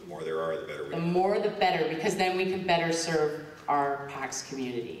 The more there are, the better we are. The more the better, because then we can better serve our PAX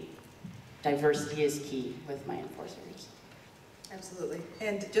community. Diversity is key with my enforcers. Absolutely.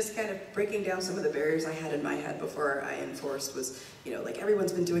 And just kind of breaking down some of the barriers I had in my head before I enforced was, you know, like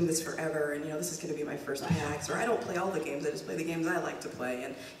everyone's been doing this forever and, you know, this is going to be my first PAX, or I don't play all the games, I just play the games I like to play,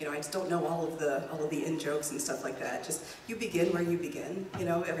 and, you know, I just don't know all of the in-jokes and stuff like that. Just, you begin where you begin, you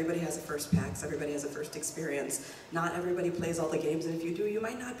know, everybody has a first PAX, everybody has a first experience. Not everybody plays all the games, and if you do, you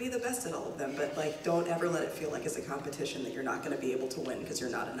might not be the best at all of them, but, like, don't ever let it feel like it's a competition that you're not going to be able to win because you're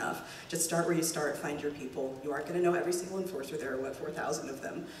not enough. Just start where you start, find your people. You aren't going to know every single enforcer. There are, what, 4,000 of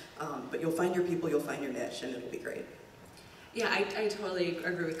them, but you'll find your people, you'll find your niche, and it'll be great. Yeah, I totally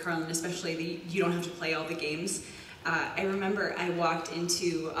agree with Karlyn, especially you don't have to play all the games. I remember I walked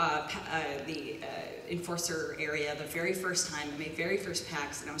into the enforcer area the very first time, my very first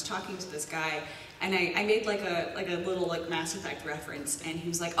PAX, and I was talking to this guy, and I made like a little like Mass Effect reference, and he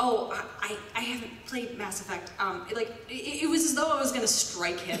was like, "Oh, I haven't played Mass Effect." It was as though I was gonna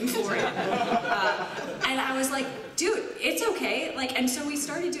strike him for it, and I was like, "Dude, it's okay." Like, and so we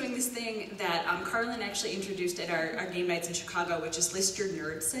started doing this thing that Karlyn actually introduced at our game nights in Chicago, which is list your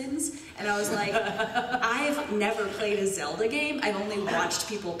nerd sins. And I was like, I've never played a Zelda game. I've only watched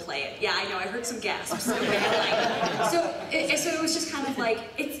people play it. Yeah, I know. I heard some gasps. So it was just kind of like,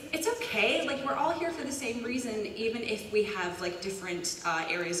 it's okay. Like, we're all here for the same reason, even if we have like different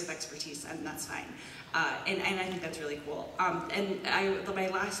areas of expertise, and that's fine. And I think that's really cool. My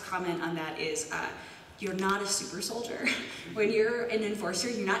last comment on that is, you're not a super soldier. When you're an enforcer,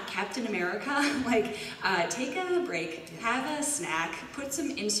 you're not Captain America. Like, take a break, have a snack, put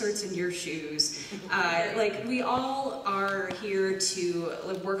some inserts in your shoes. Like, we all are here to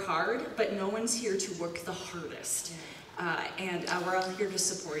work hard, but no one's here to work the hardest. And we're all here to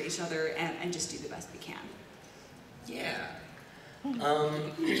support each other and just do the best we can. Yeah.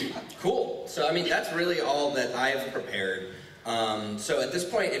 Cool. So, I mean, that's really all that I've prepared. So at this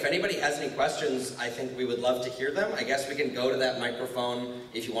point, if anybody has any questions, I think we would love to hear them. I guess we can go to that microphone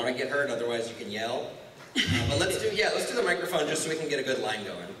if you want to get heard, otherwise you can yell. But let's do the microphone just so we can get a good line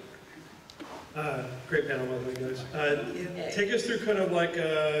going. Great panel, by the way, guys. Take us through kind of like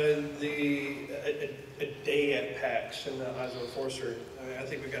a day at PAX and as an enforcer. I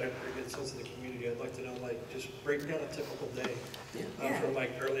think we got a pretty good sense of the community. I'd like to know, like, just break down a typical day from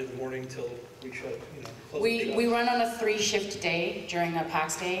like early in the morning till we shut. Close the shop. We run on a 3-shift day during a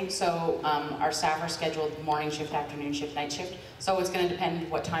PAX day, so our staff are scheduled morning shift, afternoon shift, night shift. So it's going to depend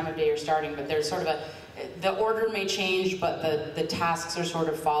what time of day you're starting, but there's sort of the order may change, but the tasks are sort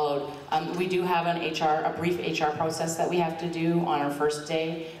of followed. We do have a brief HR process that we have to do on our first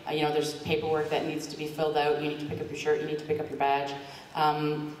day. There's paperwork that needs to be filled out. You need to pick up your shirt, you need to pick up your badge.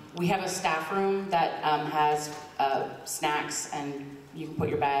 We have a staff room that has snacks, and you can put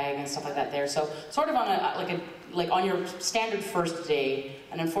your bag and stuff like that there. So sort of on on your standard first day,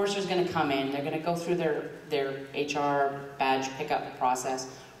 an enforcer is going to come in. They're going to go through their HR badge pickup process.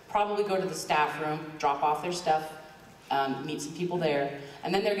 Probably go to the staff room, drop off their stuff, meet some people there,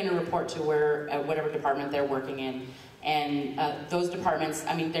 and then they're going to report to whatever department they're working in. And those departments,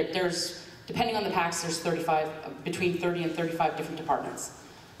 I mean, there's depending on the PAX, there's between 30 and 35 different departments.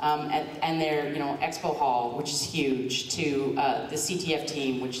 And they're, Expo Hall, which is huge, to the CTF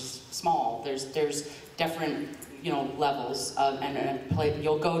team, which is small. There's different, levels and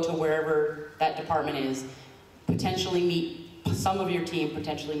you'll go to wherever that department is, potentially meet some of your team,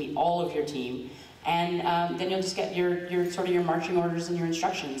 potentially meet all of your team, and then you'll just get your marching orders and your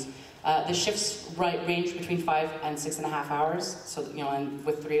instructions. The shifts range between 5 and 6.5 hours, so and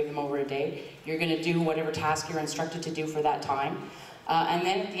with 3 of them over a day, you're going to do whatever task you're instructed to do for that time, and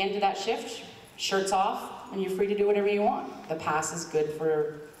then at the end of that shift, shirts off, and you're free to do whatever you want. The pass is good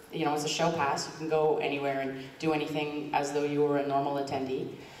for, as a show pass. You can go anywhere and do anything as though you were a normal attendee.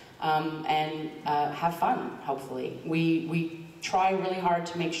 And have fun, hopefully. We try really hard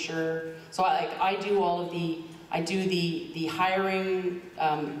to make sure, so I do the hiring,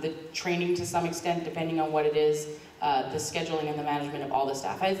 the training to some extent, depending on what it is, the scheduling and the management of all the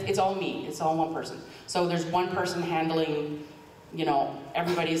staff. It's all me, it's all one person. So there's one person handling,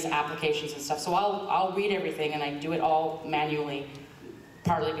 everybody's applications and stuff. So I'll read everything, and I do it all manually,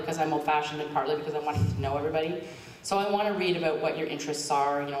 partly because I'm old-fashioned and partly because I want to know everybody. So I want to read about what your interests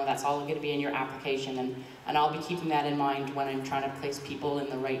are, that's all going to be in your application, and I'll be keeping that in mind when I'm trying to place people in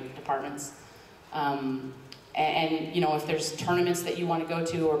the right departments. And if there's tournaments that you want to go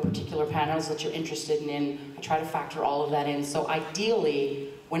to or particular panels that you're interested in, I try to factor all of that in. So ideally,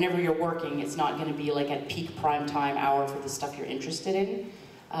 whenever you're working, it's not going to be like at peak prime time hour for the stuff you're interested in.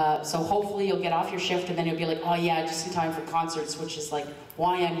 So hopefully you'll get off your shift and then you'll be like, oh yeah, just in time for concerts, which is like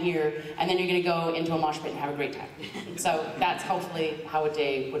why I'm here. And then you're going to go into a mosh pit and have a great time. So that's hopefully how a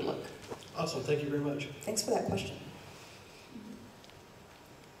day would look. Awesome, thank you very much. Thanks for that question.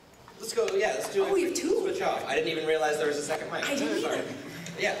 Let's go, let's do it. Oh, we have two. Switch off. I didn't even realize there was a second mic. I didn't either.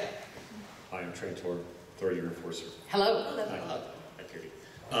 Yeah. Hi, I'm Trin, third-year enforcer. Hello. Hello. Hi, Katie.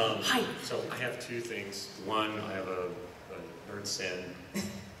 Hi. So I have two things. One, I have a nerd sin.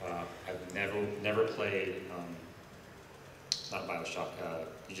 I've never played, not BioShock,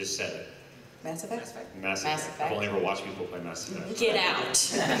 you just said it. Mass Effect? Mass Mass Effect. Effect. I've only ever watched people play Mass Effect. Get out.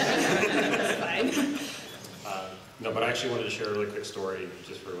 That's fine. No, but I actually wanted to share a really quick story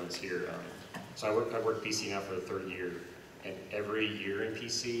just for everyone's here. So I've worked PC now for the third year, and every year in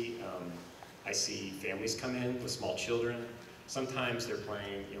PC, I see families come in with small children. Sometimes they're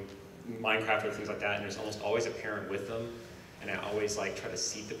playing Minecraft or things like that, and there's almost always a parent with them. And I always try to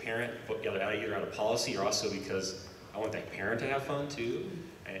seat the parent, but either out of policy or also because I want that parent to have fun too.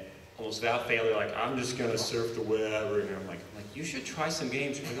 And almost without fail, they're like, I'm just gonna surf the web, and I'm like, you should try some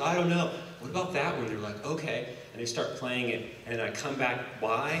games. You're like, I don't know. What about that one? They're like, okay. And they start playing it, and then I come back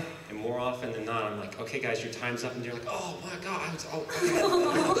by, and more often than not, I'm like, okay guys, your time's up, and they're like, oh my God, okay.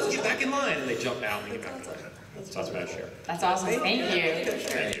 Let's get back in line. And they jump out and they get back in line. So that's what I share. That's awesome. Thank you.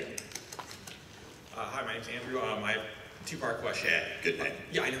 Thank you. Hi, my name's Andrew. I have a two-part question. Yeah, good name.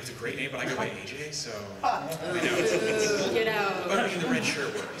 Yeah, I know it's a great name, but I go by AJ, so I know it's Get out. but I mean, the red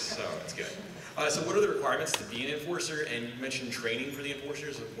shirt works, so it's good. So what are the requirements to be an enforcer? And you mentioned training for the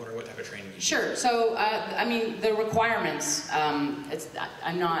enforcers. I wonder what type of training you do. Sure. So, the requirements, that's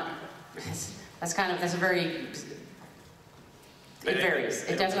a very, it varies.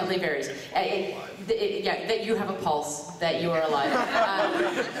 It definitely varies. That you have a pulse, that you are alive,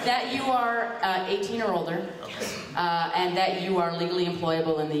 that you are 18 or older, and that you are legally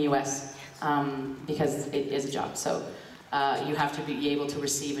employable in the U.S. Because it is a job. So you have to be able to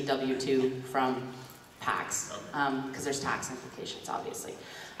receive a W-2 from PAX, because there's tax implications, obviously.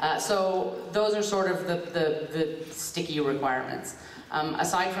 So those are sort of the sticky requirements.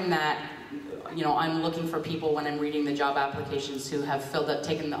 Aside from that, I'm looking for people when I'm reading the job applications who have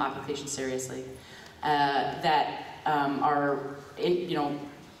taken the application seriously, that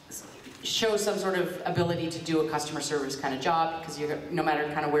show some sort of ability to do a customer service kind of job, because no matter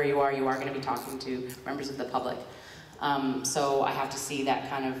kind of where you are going to be talking to members of the public. So I have to see that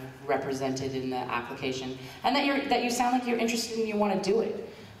kind of represented in the application, and that you sound like you're interested and you want to do it.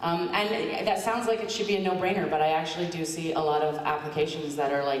 And that sounds like it should be a no-brainer, but I actually do see a lot of applications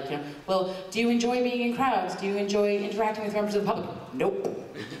that are like, well, do you enjoy being in crowds? Do you enjoy interacting with members of the public? Nope.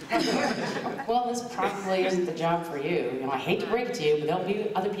 Well, this probably isn't the job for you. I hate to break it to you, but there'll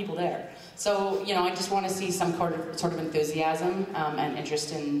be other people there. So, I just want to see some sort of enthusiasm and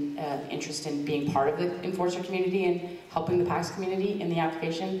interest in being part of the enforcer community and helping the PAX community in the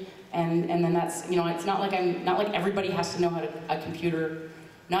application. And then that's, it's not like everybody has to know how to a computer.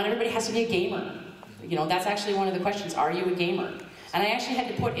 Not everybody has to be a gamer. That's actually one of the questions. Are you a gamer? And I actually had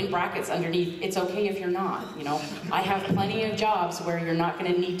to put in brackets underneath, it's okay if you're not. I have plenty of jobs where you're not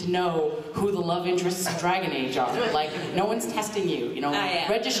going to need to know who the love interests of Dragon Age are. Like, no one's testing you.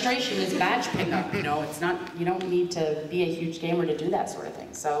 Registration is badge pickup. It's not. You don't need to be a huge gamer to do that sort of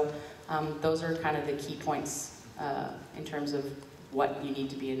thing. So those are kind of the key points in terms of what you need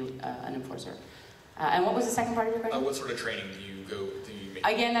to be an enforcer. And what was the second part of your question? What sort of training do you make?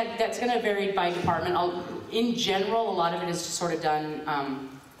 Again, that's going to vary by department. In general, a lot of it is just sort of done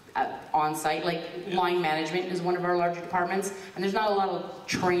on-site. Like line management is one of our larger departments, and there's not a lot of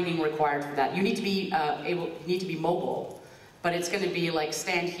training required for that. You need to be mobile, but it's going to be like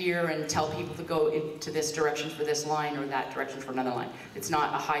stand here and tell people to go into this direction for this line or that direction for another line. It's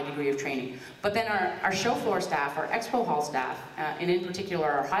not a high degree of training. But then our show floor staff, our expo hall staff, and in particular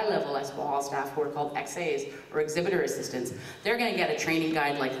our high-level expo hall staff, who are called XAs, or exhibitor assistants, they're going to get a training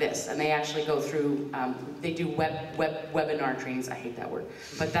guide like this, and they actually go through, they do webinar trainings. I hate that word,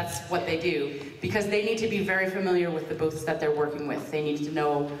 but that's what they do, because they need to be very familiar with the booths that they're working with. They need to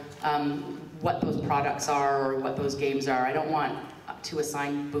know what those products are or what those games are. I don't want to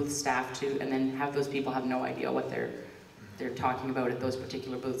assign booth staff to and then have those people have no idea what they're they're talking about at those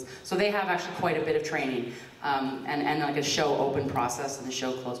particular booths. So they have actually quite a bit of training, and like a show open process and a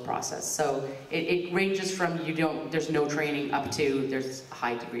show close process. So it ranges from there's no training up to there's a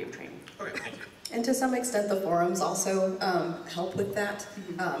high degree of training. Okay, thank you. And to some extent, the forums also help with that.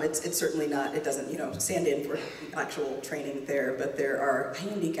 It's certainly not, it doesn't, stand in for actual training there, but there are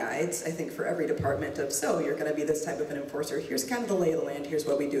handy guides, I think, for every department of, so you're going to be this type of an enforcer. Here's kind of the lay of the land. Here's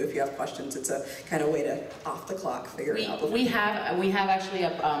what we do if you have questions. It's a kind of way to, off the clock, figure it out. We have actually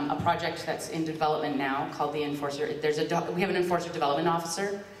a project that's in development now called the Enforcer. We have an Enforcer Development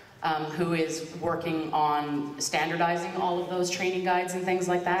Officer who is working on standardizing all of those training guides and things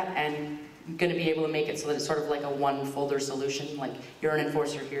like that, and going to be able to make it so that it's sort of like a one folder solution, like you're an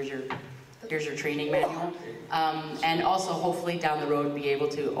enforcer, here's your training manual, and also hopefully down the road be able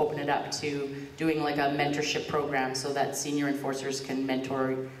to open it up to doing like a mentorship program so that senior enforcers can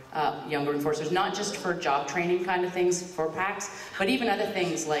mentor younger enforcers, not just for job training kind of things for PAX, but even other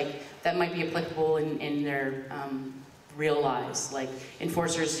things like that might be applicable in their real lives, like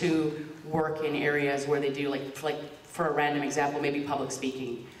enforcers who work in areas where they do like for a random example, maybe public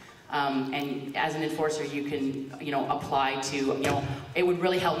speaking. And as an enforcer, you can, apply to, it would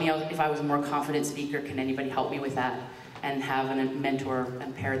really help me out if I was a more confident speaker. Can anybody help me with that? And have a mentor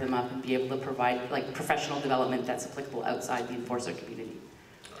and pair them up and be able to provide like professional development that's applicable outside the enforcer community.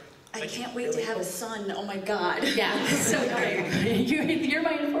 I can't wait to have a son. Oh my God. Yeah, that's so great. You're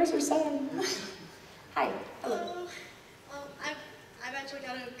my enforcer son. Hi. Hello. I've actually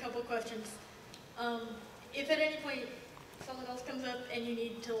got a couple questions. If at any point someone else comes up and you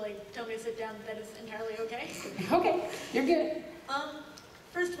need to tell me to sit down, that is entirely okay. Okay, you're good.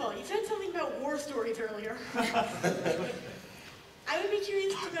 First of all, you said something about war stories earlier. I would be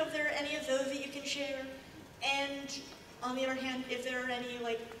curious to know if there are any of those that you can share, and on the other hand, if there are any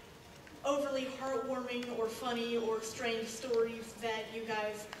overly heartwarming or funny or strange stories that you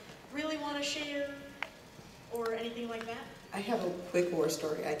guys really want to share, or anything like that. I have a quick war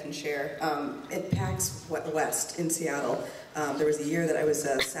story I can share. At PAX West in Seattle, there was a year that I was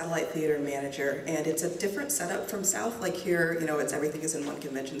a satellite theater manager, and it's a different setup from South. Like here, everything is in one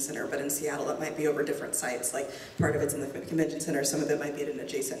convention center, but in Seattle it might be over different sites. Like part of it's in the convention center, some of it might be at an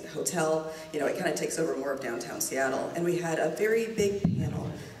adjacent hotel. It kind of takes over more of downtown Seattle. And we had a very big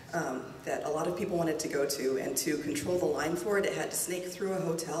panel that a lot of people wanted to go to, and to control the line for it, it had to snake through a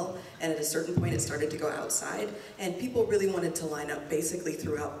hotel, and at a certain point it started to go outside, and people really wanted to line up basically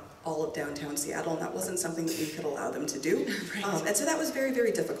throughout all of downtown Seattle, and that wasn't something that we could allow them to do. Right. And so that was very,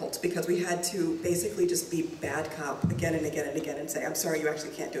 very difficult, because we had to basically just be bad cop again and again and again and say, I'm sorry, you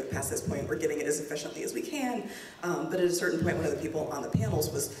actually can't do it past this point, we're getting it as efficiently as we can. But at a certain point, one of the people on the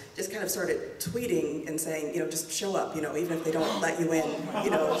panels was just kind of started tweeting and saying, just show up, even if they don't let you in,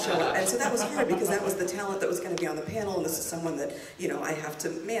 show up. And so that was hard, because that was the talent that was going to be on the panel, and this is someone that, I have to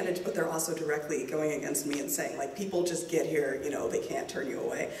manage, but they're also directly going against me and saying, people just get here, they can't turn you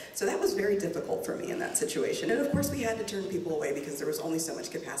away. So that was very difficult for me in that situation. And of course we had to turn people away because there was only so much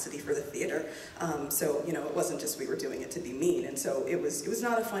capacity for the theater. So, it wasn't just we were doing it to be mean. And so it was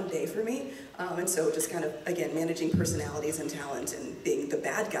not a fun day for me. And so just kind of, again, managing personalities and talent and being the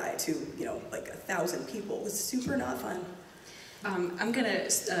bad guy to, 1,000 people was super not fun. I'm going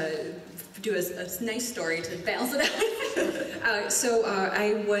to do a nice story to balance it out. So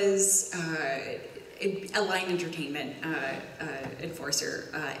I was a line entertainment enforcer,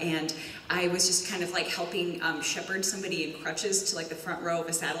 and I was just kind of helping shepherd somebody in crutches to the front row of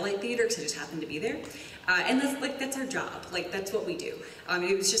a satellite theater, because I just happened to be there. And that's our job. That's what we do.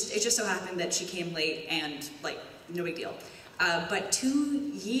 It just so happened that she came late, and no big deal. But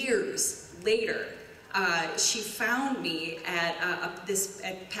 2 years later, she found me at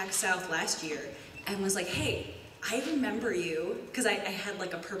PAX South last year, and was like, hey, I remember you, because I had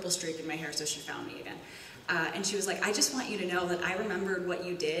a purple streak in my hair, so she found me again. And she was like, I just want you to know that I remembered what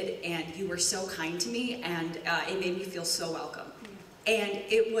you did, and you were so kind to me, and it made me feel so welcome. And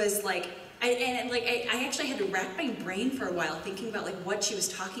it was I actually had to rack my brain for a while thinking about what she was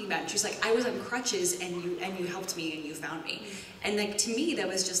talking about. And she was like, I was on crutches, and you helped me, and you found me. And to me, that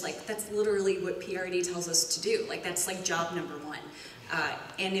was just that's literally what PRD tells us to do. That's job number one.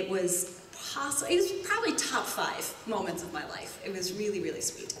 And it was probably top 5 moments of my life. It was really, really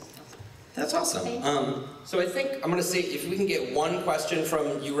sweet. That's awesome. So I think I'm going to see if we can get one question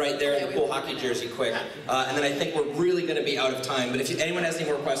from you right there in the cool hockey jersey quick. And then I think we're really going to be out of time. But if anyone has any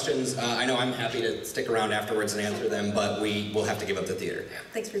more questions, I know I'm happy to stick around afterwards and answer them, but we will have to give up the theater.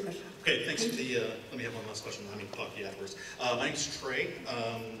 Thanks for your question. Okay, thanks. Let me have one last question. I mean, talk to you afterwards. My name's Trey.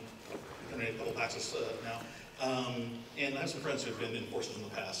 I've been in a couple PAXs now. And I have some friends who have been enforcers in the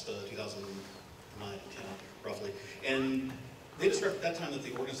past, 2009, roughly. And they described at that time that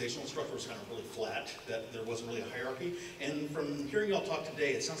the organizational structure was kind of really flat, that there wasn't really a hierarchy. And from hearing y'all talk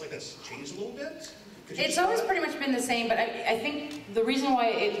today, it sounds like that's changed a little bit. It's always pretty much been the same, but I think the reason why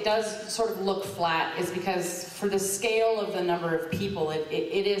it does sort of look flat is because for the scale of the number of people, it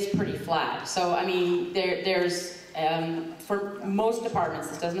is pretty flat. So, I mean, there's, for most departments,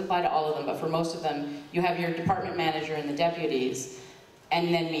 this doesn't apply to all of them, but for most of them, you have your department manager and the deputies,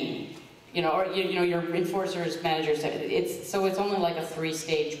 and then me. You know, or your enforcers, managers, so it's only like a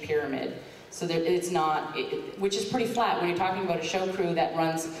 3-stage pyramid. So it's not, which is pretty flat when you're talking about a show crew that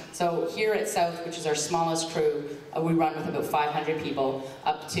runs, so here at South, which is our smallest crew, we run with about 500 people,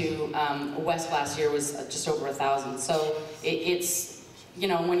 up to West last year was just over 1,000. So it's, you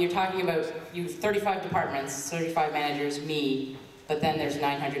know, when you're talking about, you have 35 departments, 35 managers, me, but then there's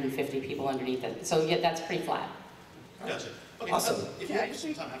 950 people underneath it. So yeah, that's pretty flat. Gotcha. Okay, awesome. If you have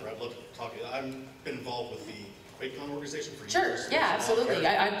some time after, I'd love to talk. I've been involved with the QuakeCon organization for years. Sure, yeah, absolutely.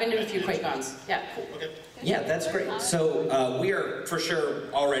 I've been to a few QuakeCons. Yeah. Cool. Okay. Yeah, that's great. So we are for sure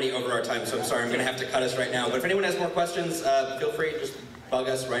already over our time, so I'm sorry, I'm going to have to cut us right now. But if anyone has more questions, feel free to just bug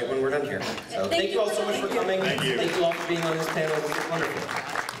us right when we're done here. So thank you all so much for coming. Thank you. Thank you all for being on this panel. It was wonderful.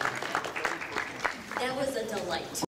 That was a delight.